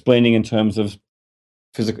explaining in terms of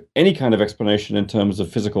any kind of explanation in terms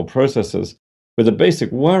of physical processes, where the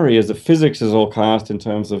basic worry is that physics is all cast in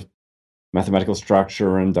terms of mathematical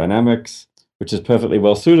structure and dynamics, which is perfectly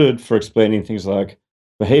well suited for explaining things like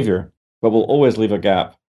behavior, but will always leave a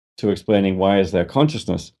gap to explaining why is there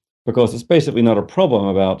consciousness, because it's basically not a problem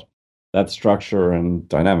about that structure and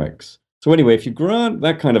dynamics. So anyway, if you grant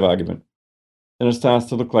that kind of argument, then it starts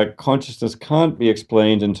to look like consciousness can't be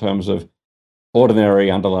explained in terms of ordinary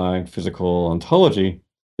underlying physical ontology.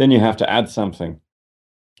 Then you have to add something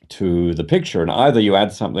to the picture, and either you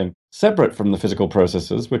add something separate from the physical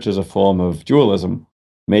processes, which is a form of dualism,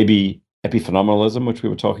 maybe epiphenomenalism, which we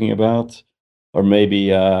were talking about, or maybe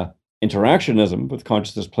interactionism with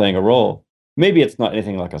consciousness playing a role. Maybe it's not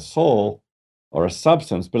anything like a soul or a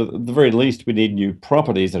substance, but at the very least, we need new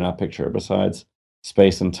properties in our picture besides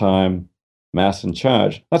space and time, mass and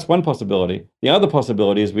charge. That's one possibility. The other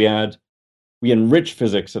possibility is we enrich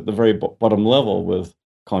physics at the very bottom level with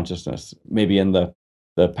consciousness, maybe in the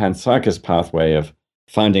panpsychist pathway of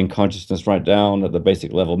finding consciousness right down at the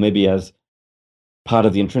basic level, maybe as part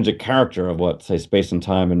of the intrinsic character of what, say, space and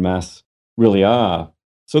time and mass really are.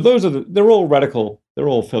 So they're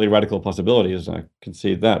all fairly radical possibilities, I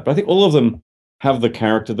concede that. But I think all of them have the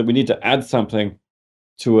character that we need to add something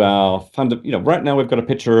to our right now we've got a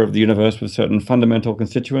picture of the universe with certain fundamental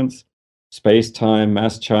constituents, space, time,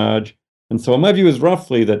 mass, charge. And so my view is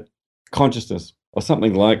roughly that consciousness, or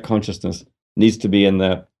something like consciousness, needs to be in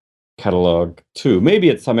that catalog too. Maybe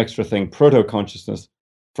it's some extra thing, proto-consciousness,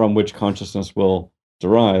 from which consciousness will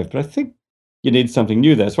derive. But I think you need something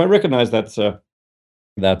new there. So I recognize that's a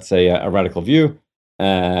radical view,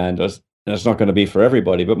 and it's not going to be for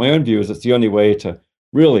everybody. But my own view is it's the only way to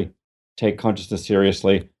really take consciousness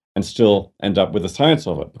seriously and still end up with the science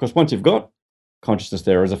of it. Because once you've got consciousness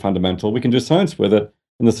there as a fundamental, we can do science with it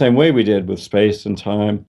in the same way we did with space and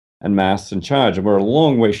time and mass and charge. And we're a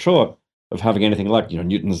long way short of having anything like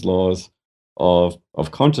Newton's laws of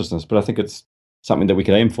consciousness. But I think it's something that we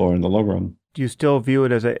can aim for in the long run. Do you still view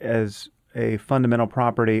it as a fundamental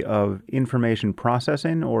property of information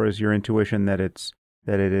processing, or is your intuition that it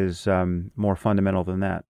is more fundamental than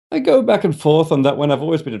that? I go back and forth on that one. I've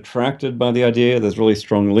always been attracted by the idea there's really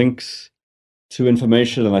strong links to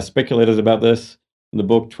information, and I speculated about this in the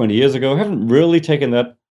book 20 years ago. I haven't really taken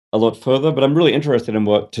that a lot further, but I'm really interested in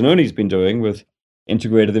what Tononi's been doing with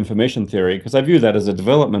integrated information theory, because I view that as a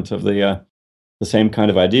development of the same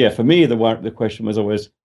kind of idea. For me, the question was always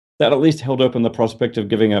that at least held open the prospect of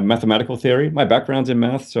giving a mathematical theory. My background's in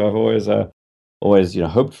math, so I've always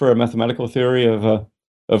hoped for a mathematical theory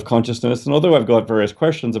of consciousness. And although I've got various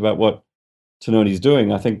questions about what Tononi's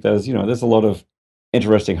doing, I think there's a lot of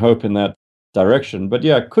interesting hope in that direction. But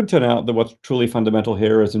yeah, it could turn out that what's truly fundamental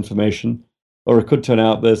here is information, or it could turn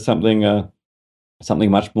out there's something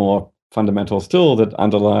much more fundamental still that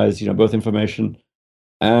underlies both information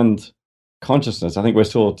and consciousness. I think we're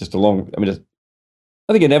still just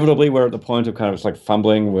I think inevitably we're at the point of kind of like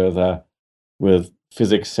fumbling with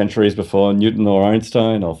physics centuries before Newton or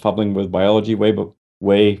Einstein, or fumbling with biology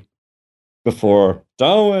way before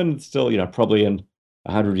Darwin. Still, probably in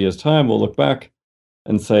 100 years' time, we'll look back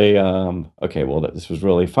and say, okay, well, this was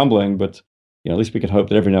really fumbling, but at least we can hope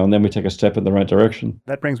that every now and then we take a step in the right direction.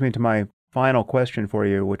 That brings me to my final question for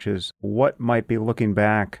you, which is, what might be looking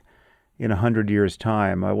back in 100 years'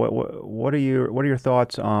 time. What are your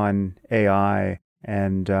thoughts on AI?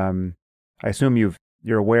 And I assume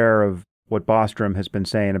you're aware of what Bostrom has been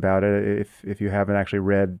saying about it, if you haven't actually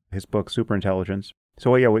read his book Superintelligence.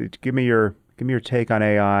 So yeah, give me your take on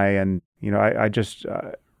AI. And I just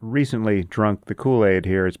recently drunk the Kool-Aid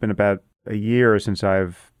here. It's been about a year since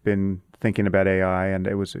I've been thinking about AI, and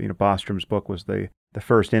it was Bostrom's book was the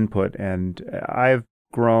first input, and I've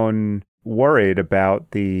grown worried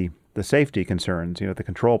about the safety concerns, the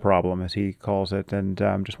control problem, as he calls it, and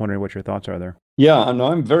I'm just wondering what your thoughts are there. Yeah, and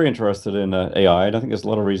I'm very interested in AI, and I think there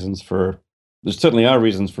certainly are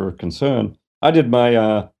reasons for concern. I did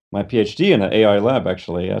my PhD in an AI lab,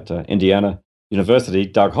 actually, at Indiana University.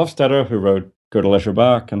 Doug Hofstadter, who wrote Gödel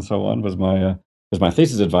Bach and so on, was my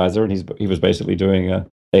thesis advisor, and he was basically doing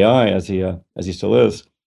AI as he still is.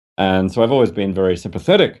 And so I've always been very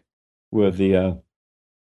sympathetic with the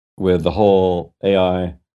whole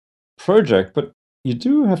AI project, but you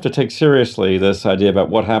do have to take seriously this idea about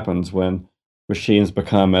what happens when machines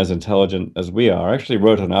become as intelligent as we are. I actually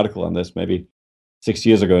wrote an article on this maybe 6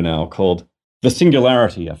 years ago now called The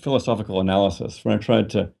Singularity, a Philosophical Analysis, where I tried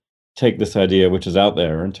to take this idea which is out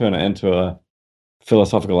there and turn it into a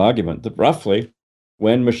philosophical argument that roughly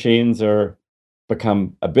when machines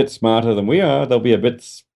become a bit smarter than we are, they'll be a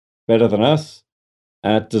bit better than us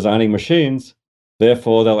at designing machines.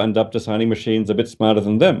 Therefore, they'll end up designing machines a bit smarter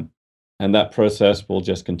than them. And that process will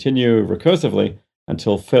just continue recursively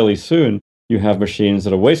until fairly soon you have machines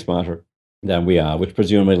that are way smarter than we are, which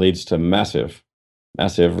presumably leads to massive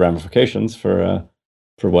ramifications for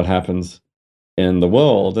what happens in the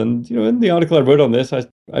world. And in the article I wrote on this,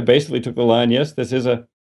 I basically took the line, yes,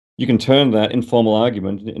 you can turn that informal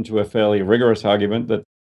argument into a fairly rigorous argument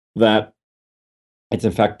that it's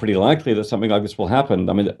in fact pretty likely that something like this will happen.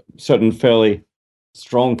 I mean, certain fairly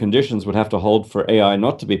strong conditions would have to hold for AI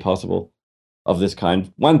not to be possible of this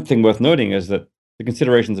kind. One thing worth noting is that the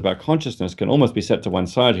considerations about consciousness can almost be set to one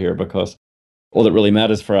side here, because all that really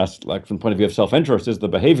matters for us, like from the point of view of self-interest, is the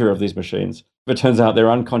behavior of these machines. If it turns out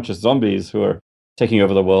they're unconscious zombies who are taking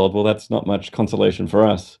over the world, well, that's not much consolation for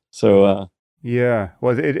us. So, yeah,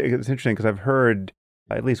 well, it's interesting because I've heard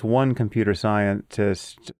at least one computer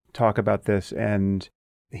scientist talk about this, and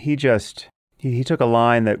he took a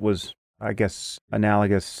line that was, I guess,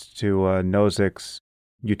 analogous to Nozick's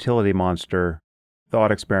utility monster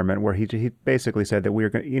thought experiment, where he basically said that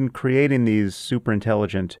in creating these super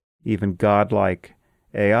intelligent, even godlike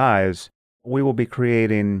AIs, we will be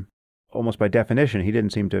creating, almost by definition, he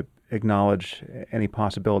didn't seem to acknowledge any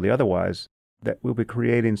possibility otherwise, that we'll be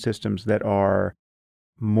creating systems that are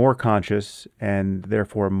more conscious and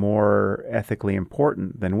therefore more ethically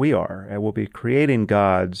important than we are. And we'll be creating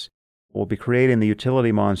gods, we'll be creating the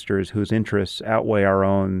utility monsters whose interests outweigh our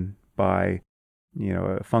own by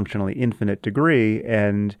a functionally infinite degree,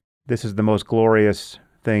 and this is the most glorious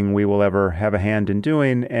thing we will ever have a hand in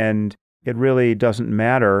doing, and it really doesn't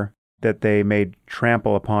matter that they may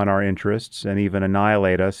trample upon our interests and even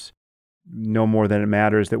annihilate us, no more than it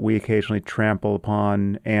matters that we occasionally trample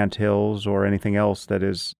upon anthills or anything else that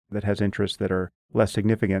has interests that are less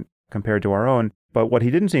significant compared to our own. But what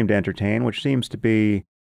he didn't seem to entertain, which seems to be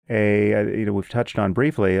we've touched on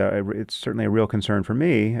briefly, it's certainly a real concern for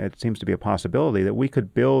me. It seems to be a possibility that we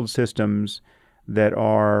could build systems that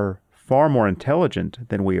are far more intelligent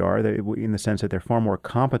than we are, in the sense that they're far more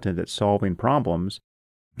competent at solving problems,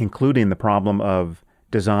 including the problem of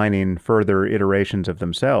designing further iterations of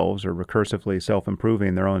themselves or recursively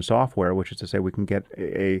self-improving their own software, which is to say we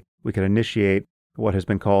can initiate what has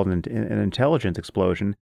been called an intelligence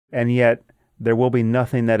explosion, and yet there will be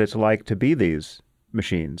nothing that it's like to be these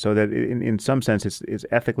machines. So that in some sense it's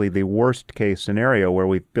ethically the worst case scenario where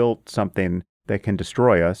we've built something that can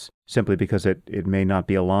destroy us simply because it may not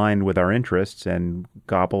be aligned with our interests and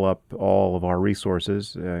gobble up all of our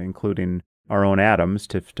resources, including our own atoms,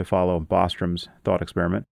 to follow Bostrom's thought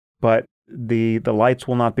experiment. But the lights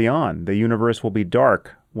will not be on. The universe will be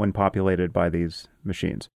dark when populated by these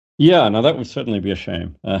machines. Yeah, now that would certainly be a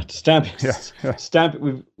shame. We're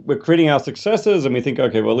creating our successors, and we think,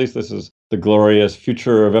 okay, well, at least this is the glorious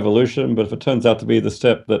future of evolution. But if it turns out to be the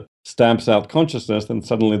step that stamps out consciousness, then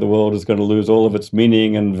suddenly the world is going to lose all of its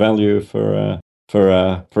meaning and value for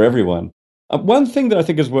everyone. One thing that I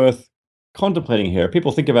think is worth contemplating here,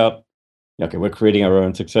 people think about, okay, we're creating our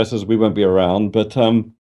own successors, we won't be around, but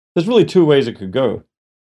there's really two ways it could go.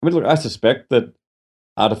 I mean, look, I suspect that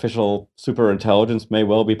artificial superintelligence may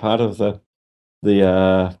well be part of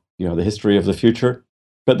the history of the future.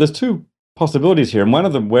 But there's two possibilities here. And one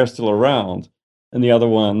of them, we're still around, and the other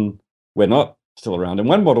one, we're not still around. In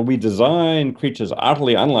one model, we design creatures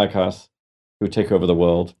utterly unlike us who take over the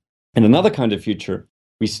world. In another kind of future,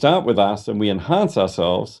 we start with us and we enhance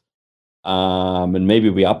ourselves, and maybe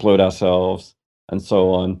we upload ourselves and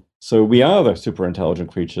so on. So we are the super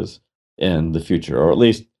intelligent creatures in the future, or at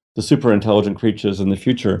least the super intelligent creatures in the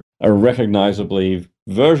future are recognizably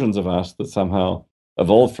versions of us that somehow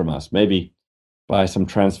evolved from us, maybe by some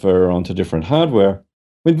transfer onto different hardware.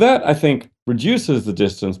 With that, I think, reduces the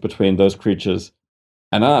distance between those creatures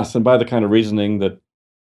and us, and by the kind of reasoning that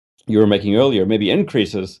you were making earlier, maybe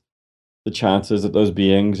increases the chances that those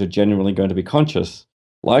beings are genuinely going to be conscious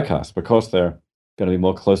like us because they're going to be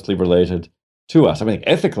more closely related to us. I mean,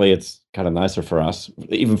 ethically, it's kind of nicer for us,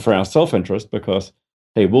 even for our self-interest, because,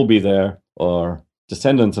 hey, we'll be there, or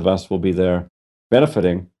descendants of us will be there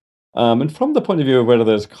benefiting. And from the point of view of whether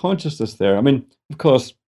there's consciousness there, I mean, of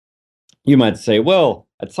course, you might say, well,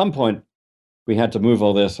 at some point, we had to move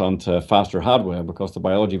all this onto faster hardware because the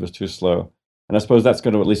biology was too slow. And I suppose that's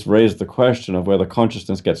going to at least raise the question of whether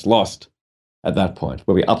consciousness gets lost at that point,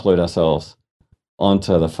 where we upload ourselves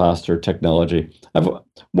onto the faster technology.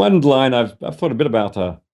 One line I've thought a bit about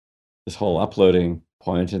this whole uploading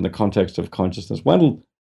point in the context of consciousness. One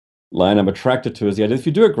line I'm attracted to is the idea if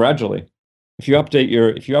you do it gradually, if you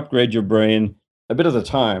upgrade your brain a bit at a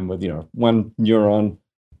time with one neuron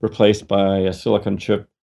replaced by a silicon chip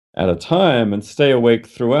at a time and stay awake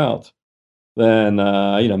throughout, then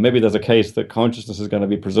maybe there's a case that consciousness is going to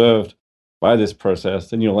be preserved by this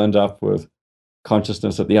process, and you'll end up with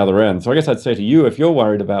consciousness at the other end. So I guess I'd say to you, if you're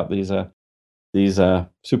worried about these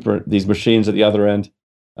machines at the other end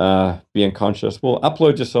being conscious, well,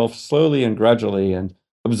 upload yourself slowly and gradually and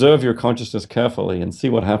observe your consciousness carefully and see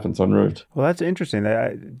what happens en route. Well, that's interesting.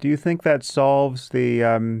 Do you think that solves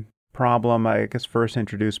the problem, I guess, first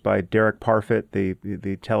introduced by Derek Parfit, the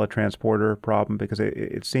teletransporter problem? Because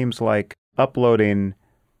it seems like uploading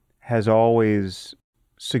has always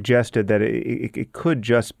suggested that it could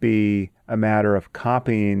just be a matter of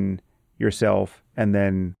copying yourself and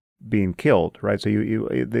then being killed, right? So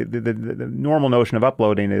the normal notion of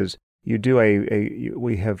uploading is you do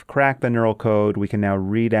we have cracked the neural code. We can now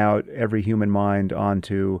read out every human mind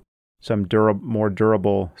onto some more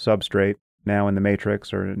durable substrate, now in the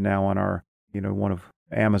Matrix or now on our, one of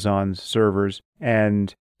Amazon's servers.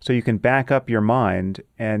 And so you can back up your mind,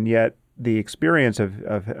 and yet the experience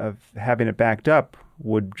of having it backed up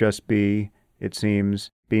would just be, it seems,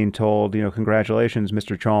 being told, congratulations,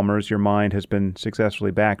 Mr. Chalmers, your mind has been successfully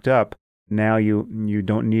backed up. Now you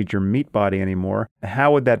don't need your meat body anymore.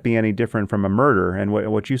 How would that be any different from a murder? And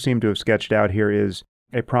what you seem to have sketched out here is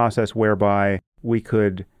a process whereby we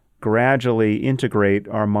could gradually integrate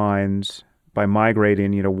our minds by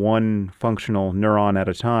migrating, one functional neuron at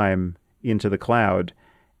a time into the cloud.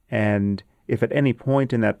 And if at any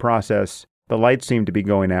point in that process the lights seem to be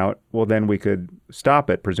going out, well, then we could stop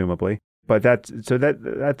it, presumably. But it's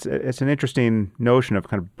an interesting notion of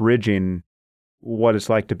kind of bridging what it's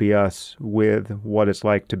like to be us with what it's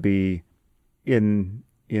like to be on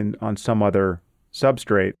some other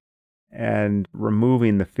substrate, and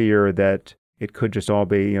removing the fear that it could just all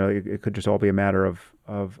be, it could just all be a matter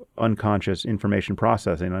of unconscious information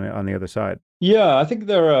processing on the other side. Yeah, I think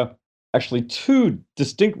there are actually two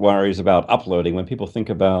distinct worries about uploading when people think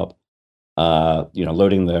about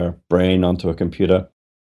loading their brain onto a computer.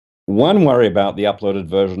 One worry about the uploaded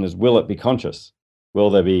version is, will it be conscious? Will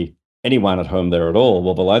there be anyone at home there at all?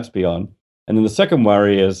 Will the lights be on? And then the second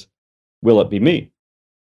worry is, will it be me?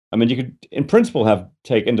 I mean, you could, in principle,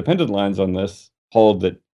 take independent lines on this, hold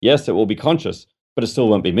that, yes, it will be conscious, but it still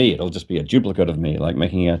won't be me. It'll just be a duplicate of me, like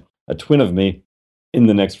making a twin of me in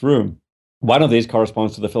the next room. One of these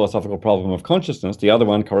corresponds to the philosophical problem of consciousness. The other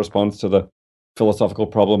one corresponds to the philosophical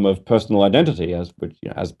problem of personal identity, as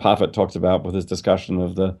Parfit talks about with his discussion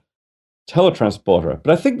of the teletransporter.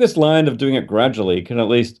 But I think this line of doing it gradually can at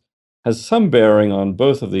least has some bearing on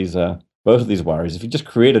both of these worries. If you just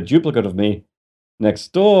create a duplicate of me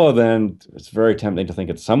next door, then it's very tempting to think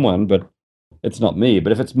it's someone, but it's not me.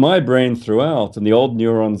 But if it's my brain throughout, and the old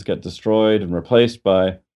neurons get destroyed and replaced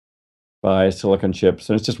by silicon chips,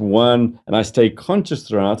 and it's just one, and I stay conscious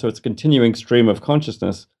throughout, so it's a continuing stream of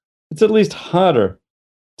consciousness, it's at least harder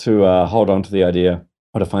to hold on to the idea,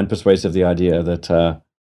 or to find persuasive the idea that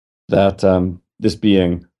this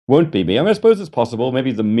being won't be me. I mean, I suppose it's possible.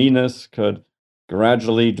 Maybe the meanness could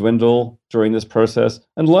gradually dwindle during this process.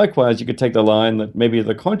 And likewise, you could take the line that maybe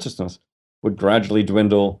the consciousness would gradually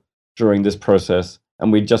dwindle during this process,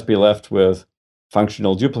 and we'd just be left with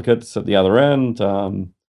functional duplicates at the other end,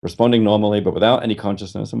 responding normally, but without any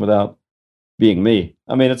consciousness and without being me.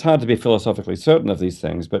 I mean, it's hard to be philosophically certain of these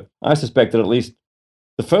things, but I suspect that at least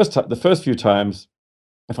the first few times,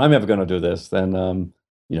 if I'm ever going to do this, then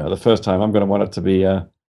the first time I'm going to want it to be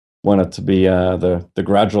want it to be the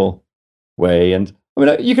gradual way. And I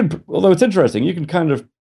mean, you can, although it's interesting, you can kind of,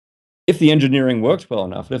 if the engineering works well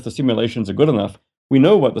enough, and if the simulations are good enough, we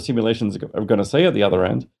know what the simulations are going to say at the other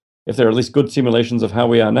end. If they're at least good simulations of how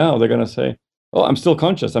we are now, they're going to say, "Oh, I'm still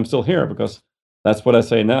conscious. I'm still here," because that's what I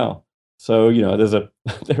say now. So,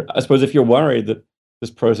 I suppose if you're worried that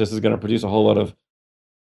this process is going to produce a whole lot of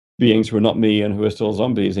beings who are not me and who are still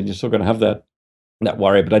zombies, and you're still going to have that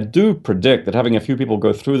worry. But I do predict that having a few people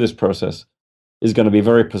go through this process is going to be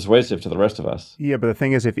very persuasive to the rest of us. Yeah, but the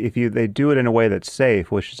thing is, if they do it in a way that's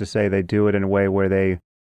safe, which is to say they do it in a way where they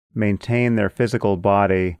maintain their physical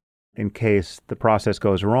body in case the process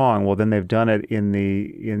goes wrong, well, then they've done it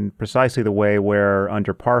in precisely the way where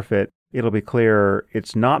under Parfit, it'll be clear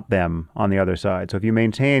it's not them on the other side. So if you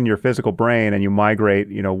maintain your physical brain and you migrate,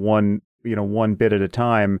 one bit at a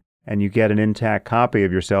time, and you get an intact copy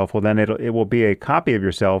of yourself, well, then it will be a copy of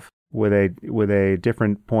yourself with a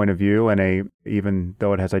different point of view, and even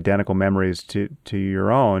though it has identical memories to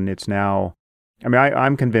your own, it's now. I mean,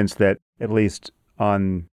 I'm convinced that at least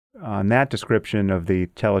on that description of the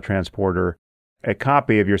teletransporter, a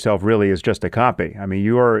copy of yourself really is just a copy. I mean,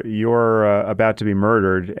 you're about to be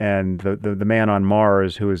murdered, and the man on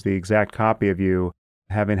Mars, who is the exact copy of you,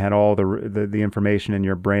 having had all the information in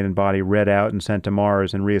your brain and body read out and sent to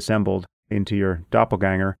Mars and reassembled into your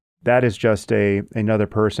doppelganger, that is just another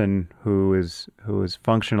person who is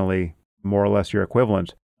functionally more or less your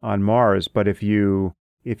equivalent on Mars. But if you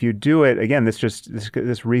do it again, this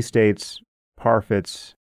restates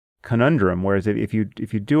Parfit's conundrum. Whereas if you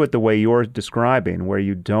do it the way you're describing, where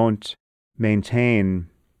you don't maintain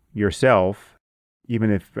yourself,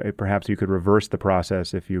 even if perhaps you could reverse the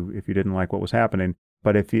process if you didn't like what was happening.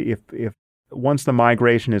 But if once the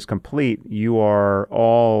migration is complete, you are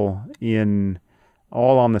all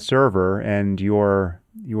on the server, and the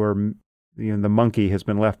monkey has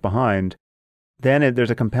been left behind, then there's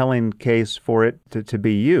a compelling case for it to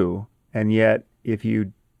be you. And yet, if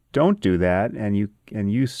you don't do that, and you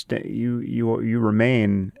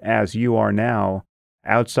remain as you are now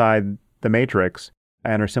outside the matrix,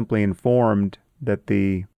 and are simply informed that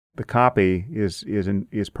the copy is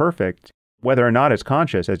perfect, whether or not it's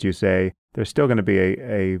conscious, as you say, there's still going to be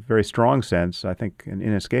a very strong sense, I think, an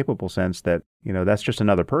inescapable sense that, that's just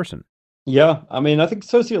another person. Yeah, I mean, I think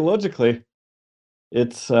sociologically,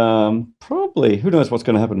 it's probably, who knows what's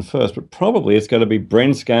going to happen first, but probably it's going to be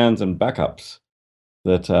brain scans and backups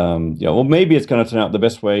that, well, maybe it's going to turn out the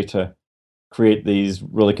best way to create these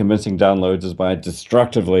really convincing downloads is by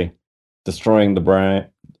destructively destroying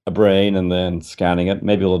a brain and then scanning it.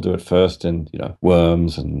 Maybe we'll do it first in,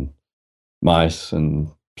 worms and mice and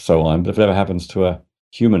so on. But if it ever happens to a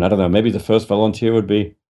human, I don't know, maybe the first volunteer would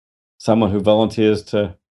be someone who volunteers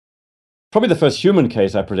to, probably the first human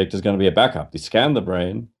case I predict is going to be a backup. You scan the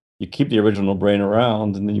brain, you keep the original brain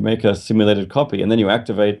around, and then you make a simulated copy, and then you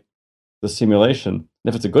activate the simulation. And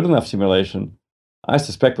if it's a good enough simulation, I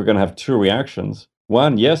suspect we're going to have two reactions.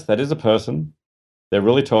 One, yes, that is a person. They're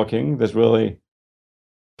really talking. There's really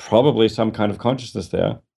probably some kind of consciousness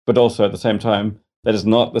there. But also at the same time, that is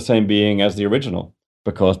not the same being as the original,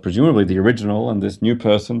 because presumably the original and this new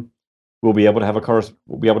person will be able to have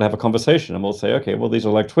a conversation, and we'll say, okay, well, these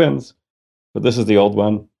are like twins, but this is the old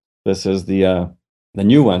one, this is the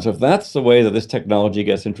new one. So if that's the way that this technology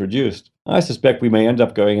gets introduced, I suspect we may end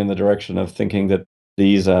up going in the direction of thinking that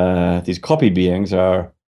these copy beings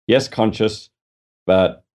are, yes, conscious,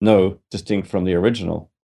 but no, distinct from the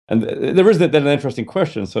original. And there is then an interesting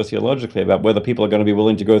question sociologically about whether people are going to be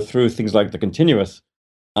willing to go through things like the continuous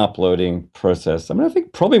uploading process. I mean, I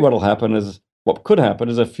think probably what could happen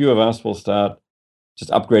is a few of us will start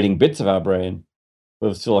just upgrading bits of our brain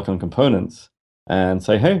with silicon components and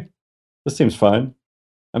say, hey, this seems fine.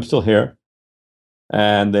 I'm still here.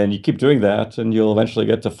 And then you keep doing that, and you'll eventually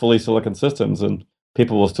get to fully silicon systems, and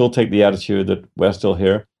people will still take the attitude that we're still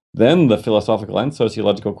here. Then the philosophical and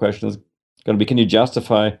sociological question is going to be, can you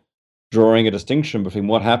justify drawing a distinction between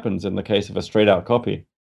what happens in the case of a straight-out copy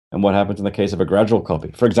and what happens in the case of a gradual copy?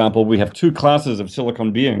 For example, we have two classes of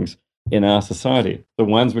silicon beings in our society. The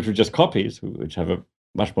ones which are just copies, which have a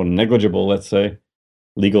much more negligible, let's say,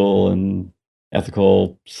 legal and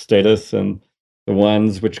ethical status, and the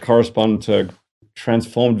ones which correspond to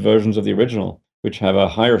transformed versions of the original, which have a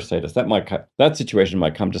higher status. That situation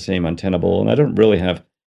might come to seem untenable, and I don't really have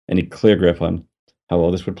any clear grip on how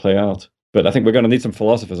well this would play out. But I think we're going to need some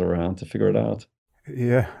philosophers around to figure it out.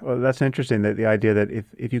 Yeah, well, that's interesting, that the idea that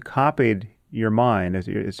if you copied your mind,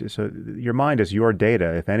 so your mind is your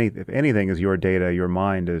data. If anything is your data, your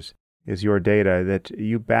mind is your data that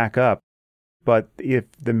you back up. But if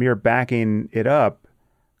the mere backing it up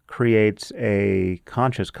creates a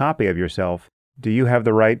conscious copy of yourself, do you have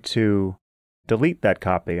the right to delete that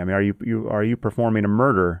copy? I mean, are you performing a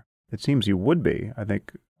murder? It seems you would be, I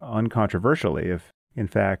think, uncontroversially, if in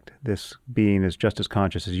fact this being is just as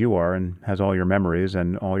conscious as you are and has all your memories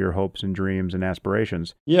and all your hopes and dreams and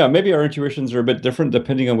aspirations. Yeah, maybe our intuitions are a bit different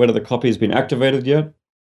depending on whether the copy has been activated yet.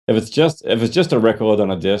 If it's just a record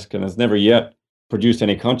on a disk and it's never yet produced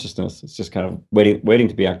any consciousness, it's just kind of waiting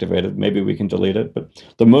to be activated, maybe we can delete it. But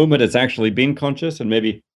the moment it's actually been conscious and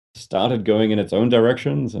maybe started going in its own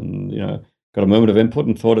directions and, got a moment of input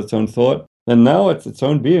and thought its own thought, then now it's its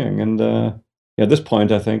own being. And at this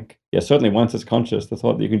point, I think, certainly once it's conscious, the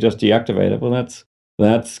thought that you can just deactivate it, well,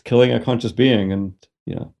 that's killing a conscious being. And,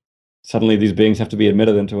 suddenly these beings have to be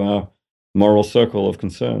admitted into our moral circle of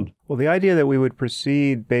concern. Well, the idea that we would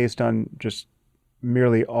proceed based on just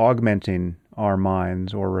merely augmenting our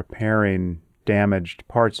minds or repairing damaged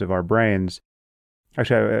parts of our brains.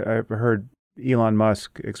 Actually, I've heard Elon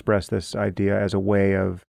Musk express this idea as a way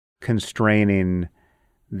of constraining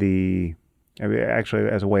as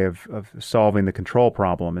a way of solving the control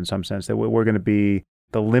problem in some sense, that we're going to be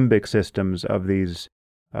the limbic systems of these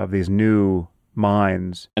new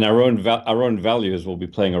minds. And our own values will be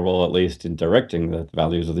playing a role, at least, in directing the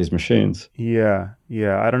values of these machines. Yeah.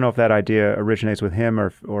 I don't know if that idea originates with him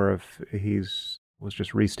or if was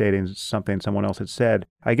just restating something someone else had said.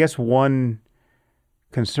 I guess one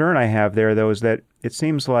concern I have there, though, is that it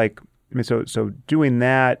seems like, so doing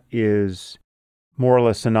that is more or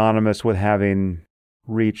less synonymous with having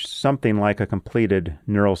reached something like a completed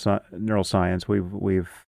neuroscience.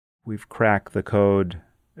 We've cracked the code,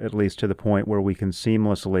 at least to the point where we can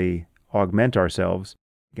seamlessly augment ourselves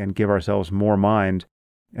and give ourselves more mind,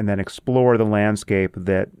 and then explore the landscape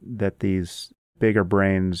that these bigger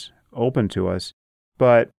brains open to us.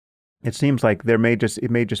 But it seems like it may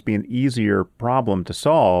just be an easier problem to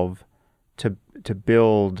solve to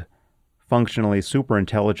build functionally super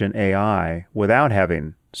intelligent AI without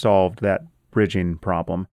having solved that bridging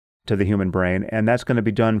problem to the human brain. And that's going to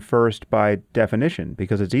be done first by definition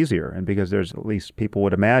because it's easier and because there's, at least people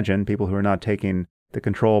would imagine, people who are not taking the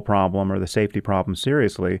control problem or the safety problem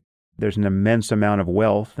seriously, there's an immense amount of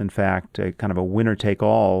wealth, in fact, a kind of a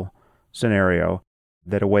winner-take-all scenario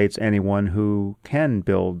that awaits anyone who can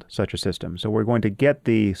build such a system. So we're going to get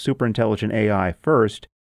the super intelligent AI first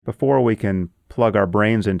before we can plug our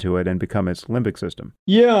brains into it and become its limbic system.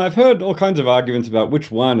 Yeah, I've heard all kinds of arguments about which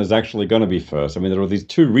one is actually going to be first. I mean, there are these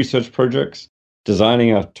two research projects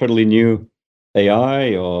designing a totally new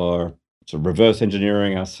AI or sort of reverse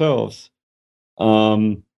engineering ourselves.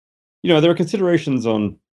 There are considerations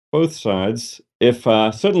on both sides. If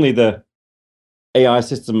certainly the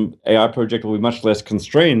AI project will be much less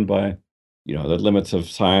constrained by, the limits of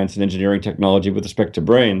science and engineering technology with respect to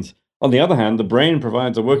brains. On the other hand, the brain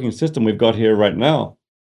provides a working system we've got here right now.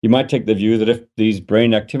 You might take the view that if these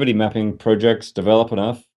brain activity mapping projects develop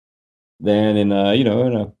enough, then in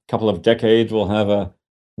a couple of decades, we'll have a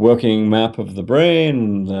working map of the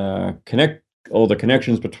brain, connect all the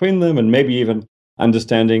connections between them, and maybe even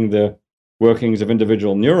understanding the workings of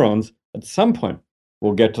individual neurons. At some point,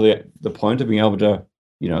 we'll get to the point of being able to,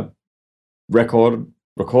 record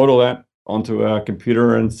all that onto a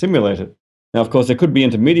computer and simulate it. Now, of course, there could be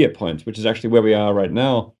intermediate points, which is actually where we are right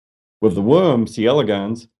now with the worm. C.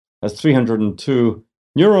 elegans has 302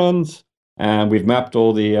 neurons, and we've mapped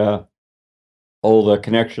all the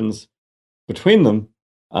connections between them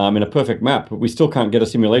in a perfect map. But we still can't get a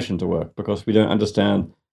simulation to work because we don't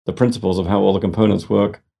understand the principles of how all the components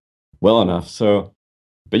work well enough. So,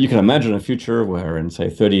 but you can imagine a future where in, say,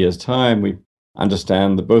 30 years' time, we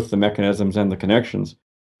understand both the mechanisms and the connections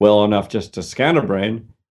well enough just to scan a brain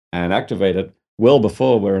and activate it well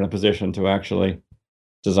before we're in a position to actually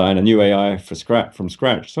design a new AI from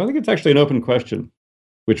scratch. So I think it's actually an open question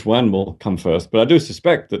which one will come first. But I do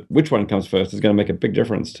suspect that which one comes first is going to make a big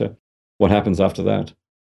difference to what happens after that.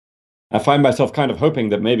 I find myself kind of hoping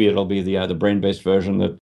that maybe it'll be the brain-based version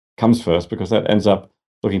that comes first, because that ends up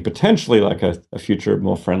looking potentially like a future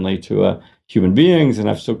more friendly to human beings. And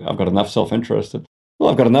I've got enough self-interest.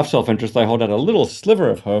 I've got enough self-interest. I hold out a little sliver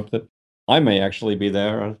of hope that I may actually be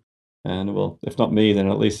there, and well, if not me, then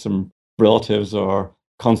at least some relatives or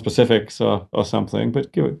conspecifics or something.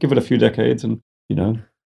 But give it a few decades, and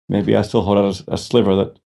maybe I still hold out a sliver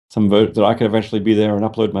that I could eventually be there and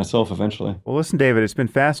upload myself eventually. Well, listen, David, it's been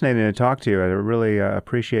fascinating to talk to you. I really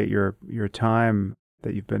appreciate your time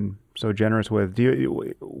that you've been so generous with.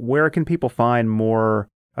 Where can people find more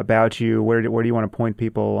about you? Where do you want to point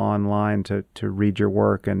people online to read your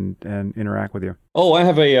work and interact with you? Oh, I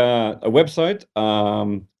have a website,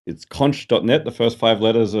 It's conch.net, the first 5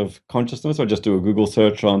 letters of consciousness, or just do a Google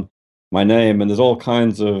search on my name, and there's all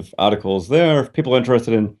kinds of articles there. If people are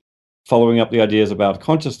interested in following up the ideas about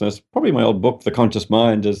consciousness, probably my old book, The Conscious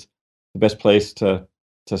Mind, is the best place to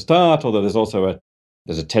start, although there's also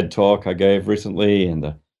there's a TED Talk I gave recently, and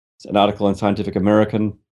an article in Scientific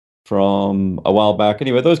American from a while back.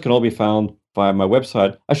 Anyway, those can all be found via my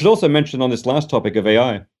website. I should also mention on this last topic of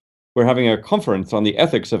AI, we're having a conference on the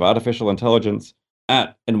ethics of artificial intelligence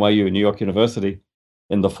at NYU, New York University,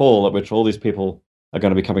 in the fall, at which all these people are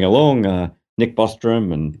going to be coming along. Nick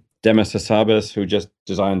Bostrom and Demis Hassabis, who just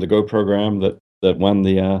designed the Go program that won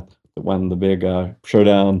the big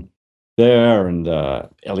showdown there, and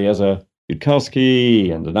Eliezer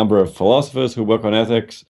Yudkowsky, and a number of philosophers who work on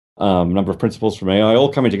ethics, a number of principles from AI,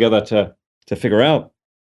 all coming together to figure out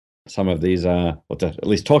some of these, or to at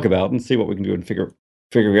least talk about and see what we can do in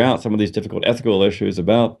figuring out some of these difficult ethical issues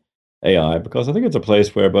about AI, because I think it's a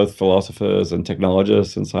place where both philosophers and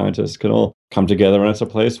technologists and scientists can all come together, and it's a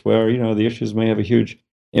place where, the issues may have a huge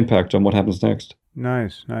impact on what happens next.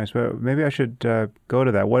 Nice. Well, maybe I should go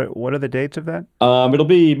to that. What are the dates of that? It'll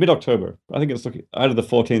be mid-October. I think it's either the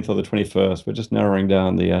 14th or the 21st. We're just narrowing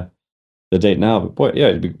down the date now. But boy, yeah,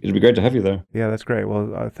 it'd be great to have you there. Yeah, that's great.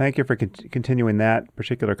 Well, thank you for continuing that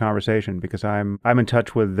particular conversation, because I'm in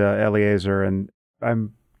touch with Eliezer, and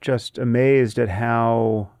I'm just amazed at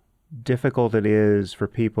how difficult it is for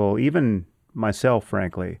people, even myself,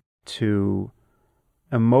 frankly, to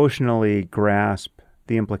emotionally grasp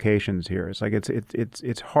the implications here. It's like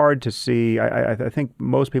it's hard to see. I think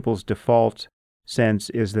most people's default sense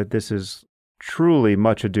is that this is truly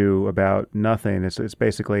much ado about nothing. It's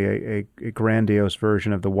basically a grandiose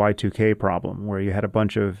version of the Y2K problem, where you had a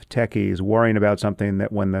bunch of techies worrying about something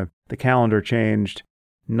that when the calendar changed,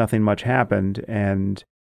 nothing much happened. And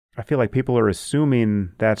I feel like people are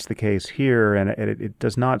assuming that's the case here, and it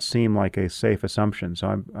does not seem like a safe assumption.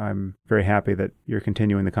 So I'm very happy that you're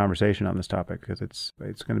continuing the conversation on this topic, because it's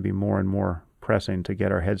going to be more and more pressing to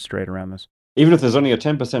get our heads straight around this. Even if there's only a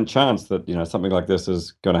 10% chance that something like this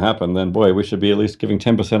is going to happen, then boy, we should be at least giving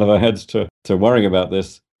 10% of our heads to worrying about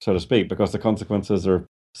this, so to speak, because the consequences are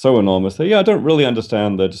so enormous. That, I don't really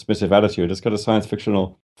understand the dismissive attitude. It's got a science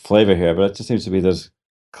fictional flavor here, but it just seems to be there's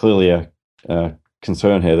clearly a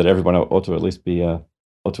concern here that everyone ought to at least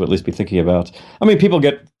be thinking about. I mean, people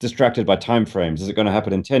get distracted by time frames. Is it going to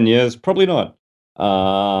happen in 10 years? Probably not.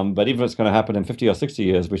 But even if it's going to happen in 50 or 60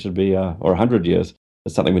 years, we should be, or 100 years,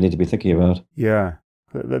 it's something we need to be thinking about. Yeah.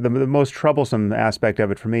 The most troublesome aspect of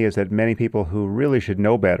it for me is that many people who really should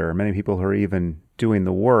know better, many people who are even doing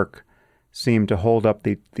the work, seem to hold up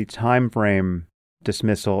the time frame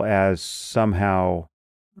dismissal as somehow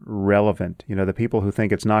relevant. The people who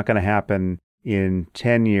think it's not going to happen in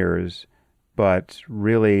 10 years, but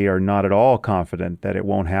really are not at all confident that it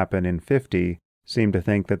won't happen in 50, seem to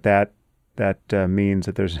think that means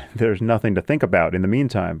that there's nothing to think about in the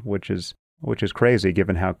meantime, which is crazy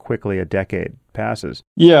given how quickly a decade passes.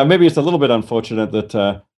 Yeah, maybe it's a little bit unfortunate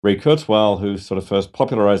that Ray Kurzweil, who sort of first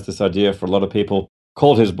popularized this idea for a lot of people,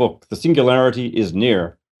 called his book "The Singularity is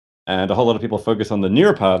Near," and a whole lot of people focus on the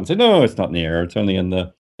near part and say, no, it's not near, it's only in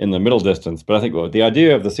the middle distance. But I think the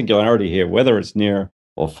idea of the singularity here, whether it's near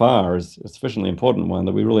or far, is a sufficiently important one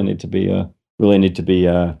that we really need to be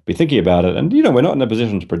thinking about it. And we're not in a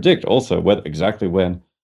position to predict also exactly when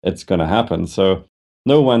it's going to happen. So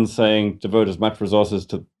no one's saying devote as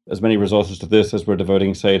many resources to this as we're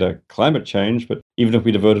devoting, say, to climate change. But even if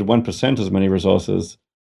we devoted 1% as many resources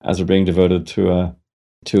as are being devoted to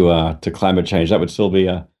climate change, that would still be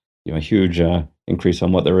a huge increase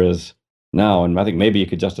on what there is now. And I think maybe you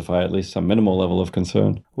could justify at least some minimal level of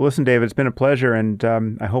concern. Well, listen, David, it's been a pleasure, and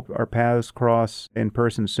I hope our paths cross in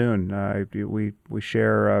person soon. We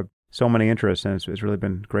share so many interests, and it's really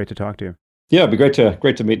been great to talk to you. Yeah, it'd be great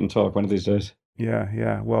to meet and talk one of these days.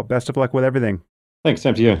 Yeah. Well, best of luck with everything. Thanks,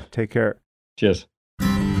 same to you. Take care. Cheers.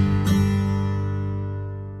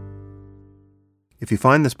 If you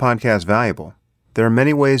find this podcast valuable, there are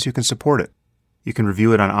many ways you can support it. You can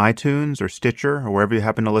review it on iTunes or Stitcher or wherever you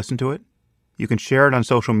happen to listen to it. You can share it on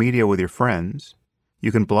social media with your friends.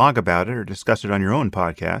 You can blog about it or discuss it on your own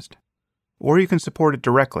podcast. Or you can support it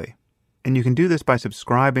directly. And you can do this by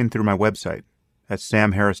subscribing through my website at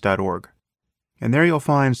samharris.org. And there you'll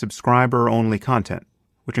find subscriber-only content,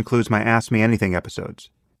 which includes my Ask Me Anything episodes.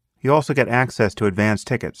 You'll also get access to advance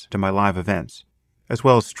tickets to my live events, as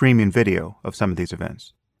well as streaming video of some of these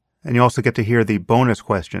events. And you also get to hear the bonus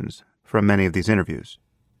questions from many of these interviews.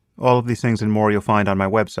 All of these things and more you'll find on my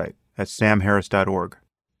website at samharris.org.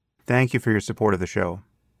 Thank you for your support of the show.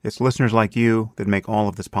 It's listeners like you that make all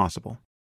of this possible.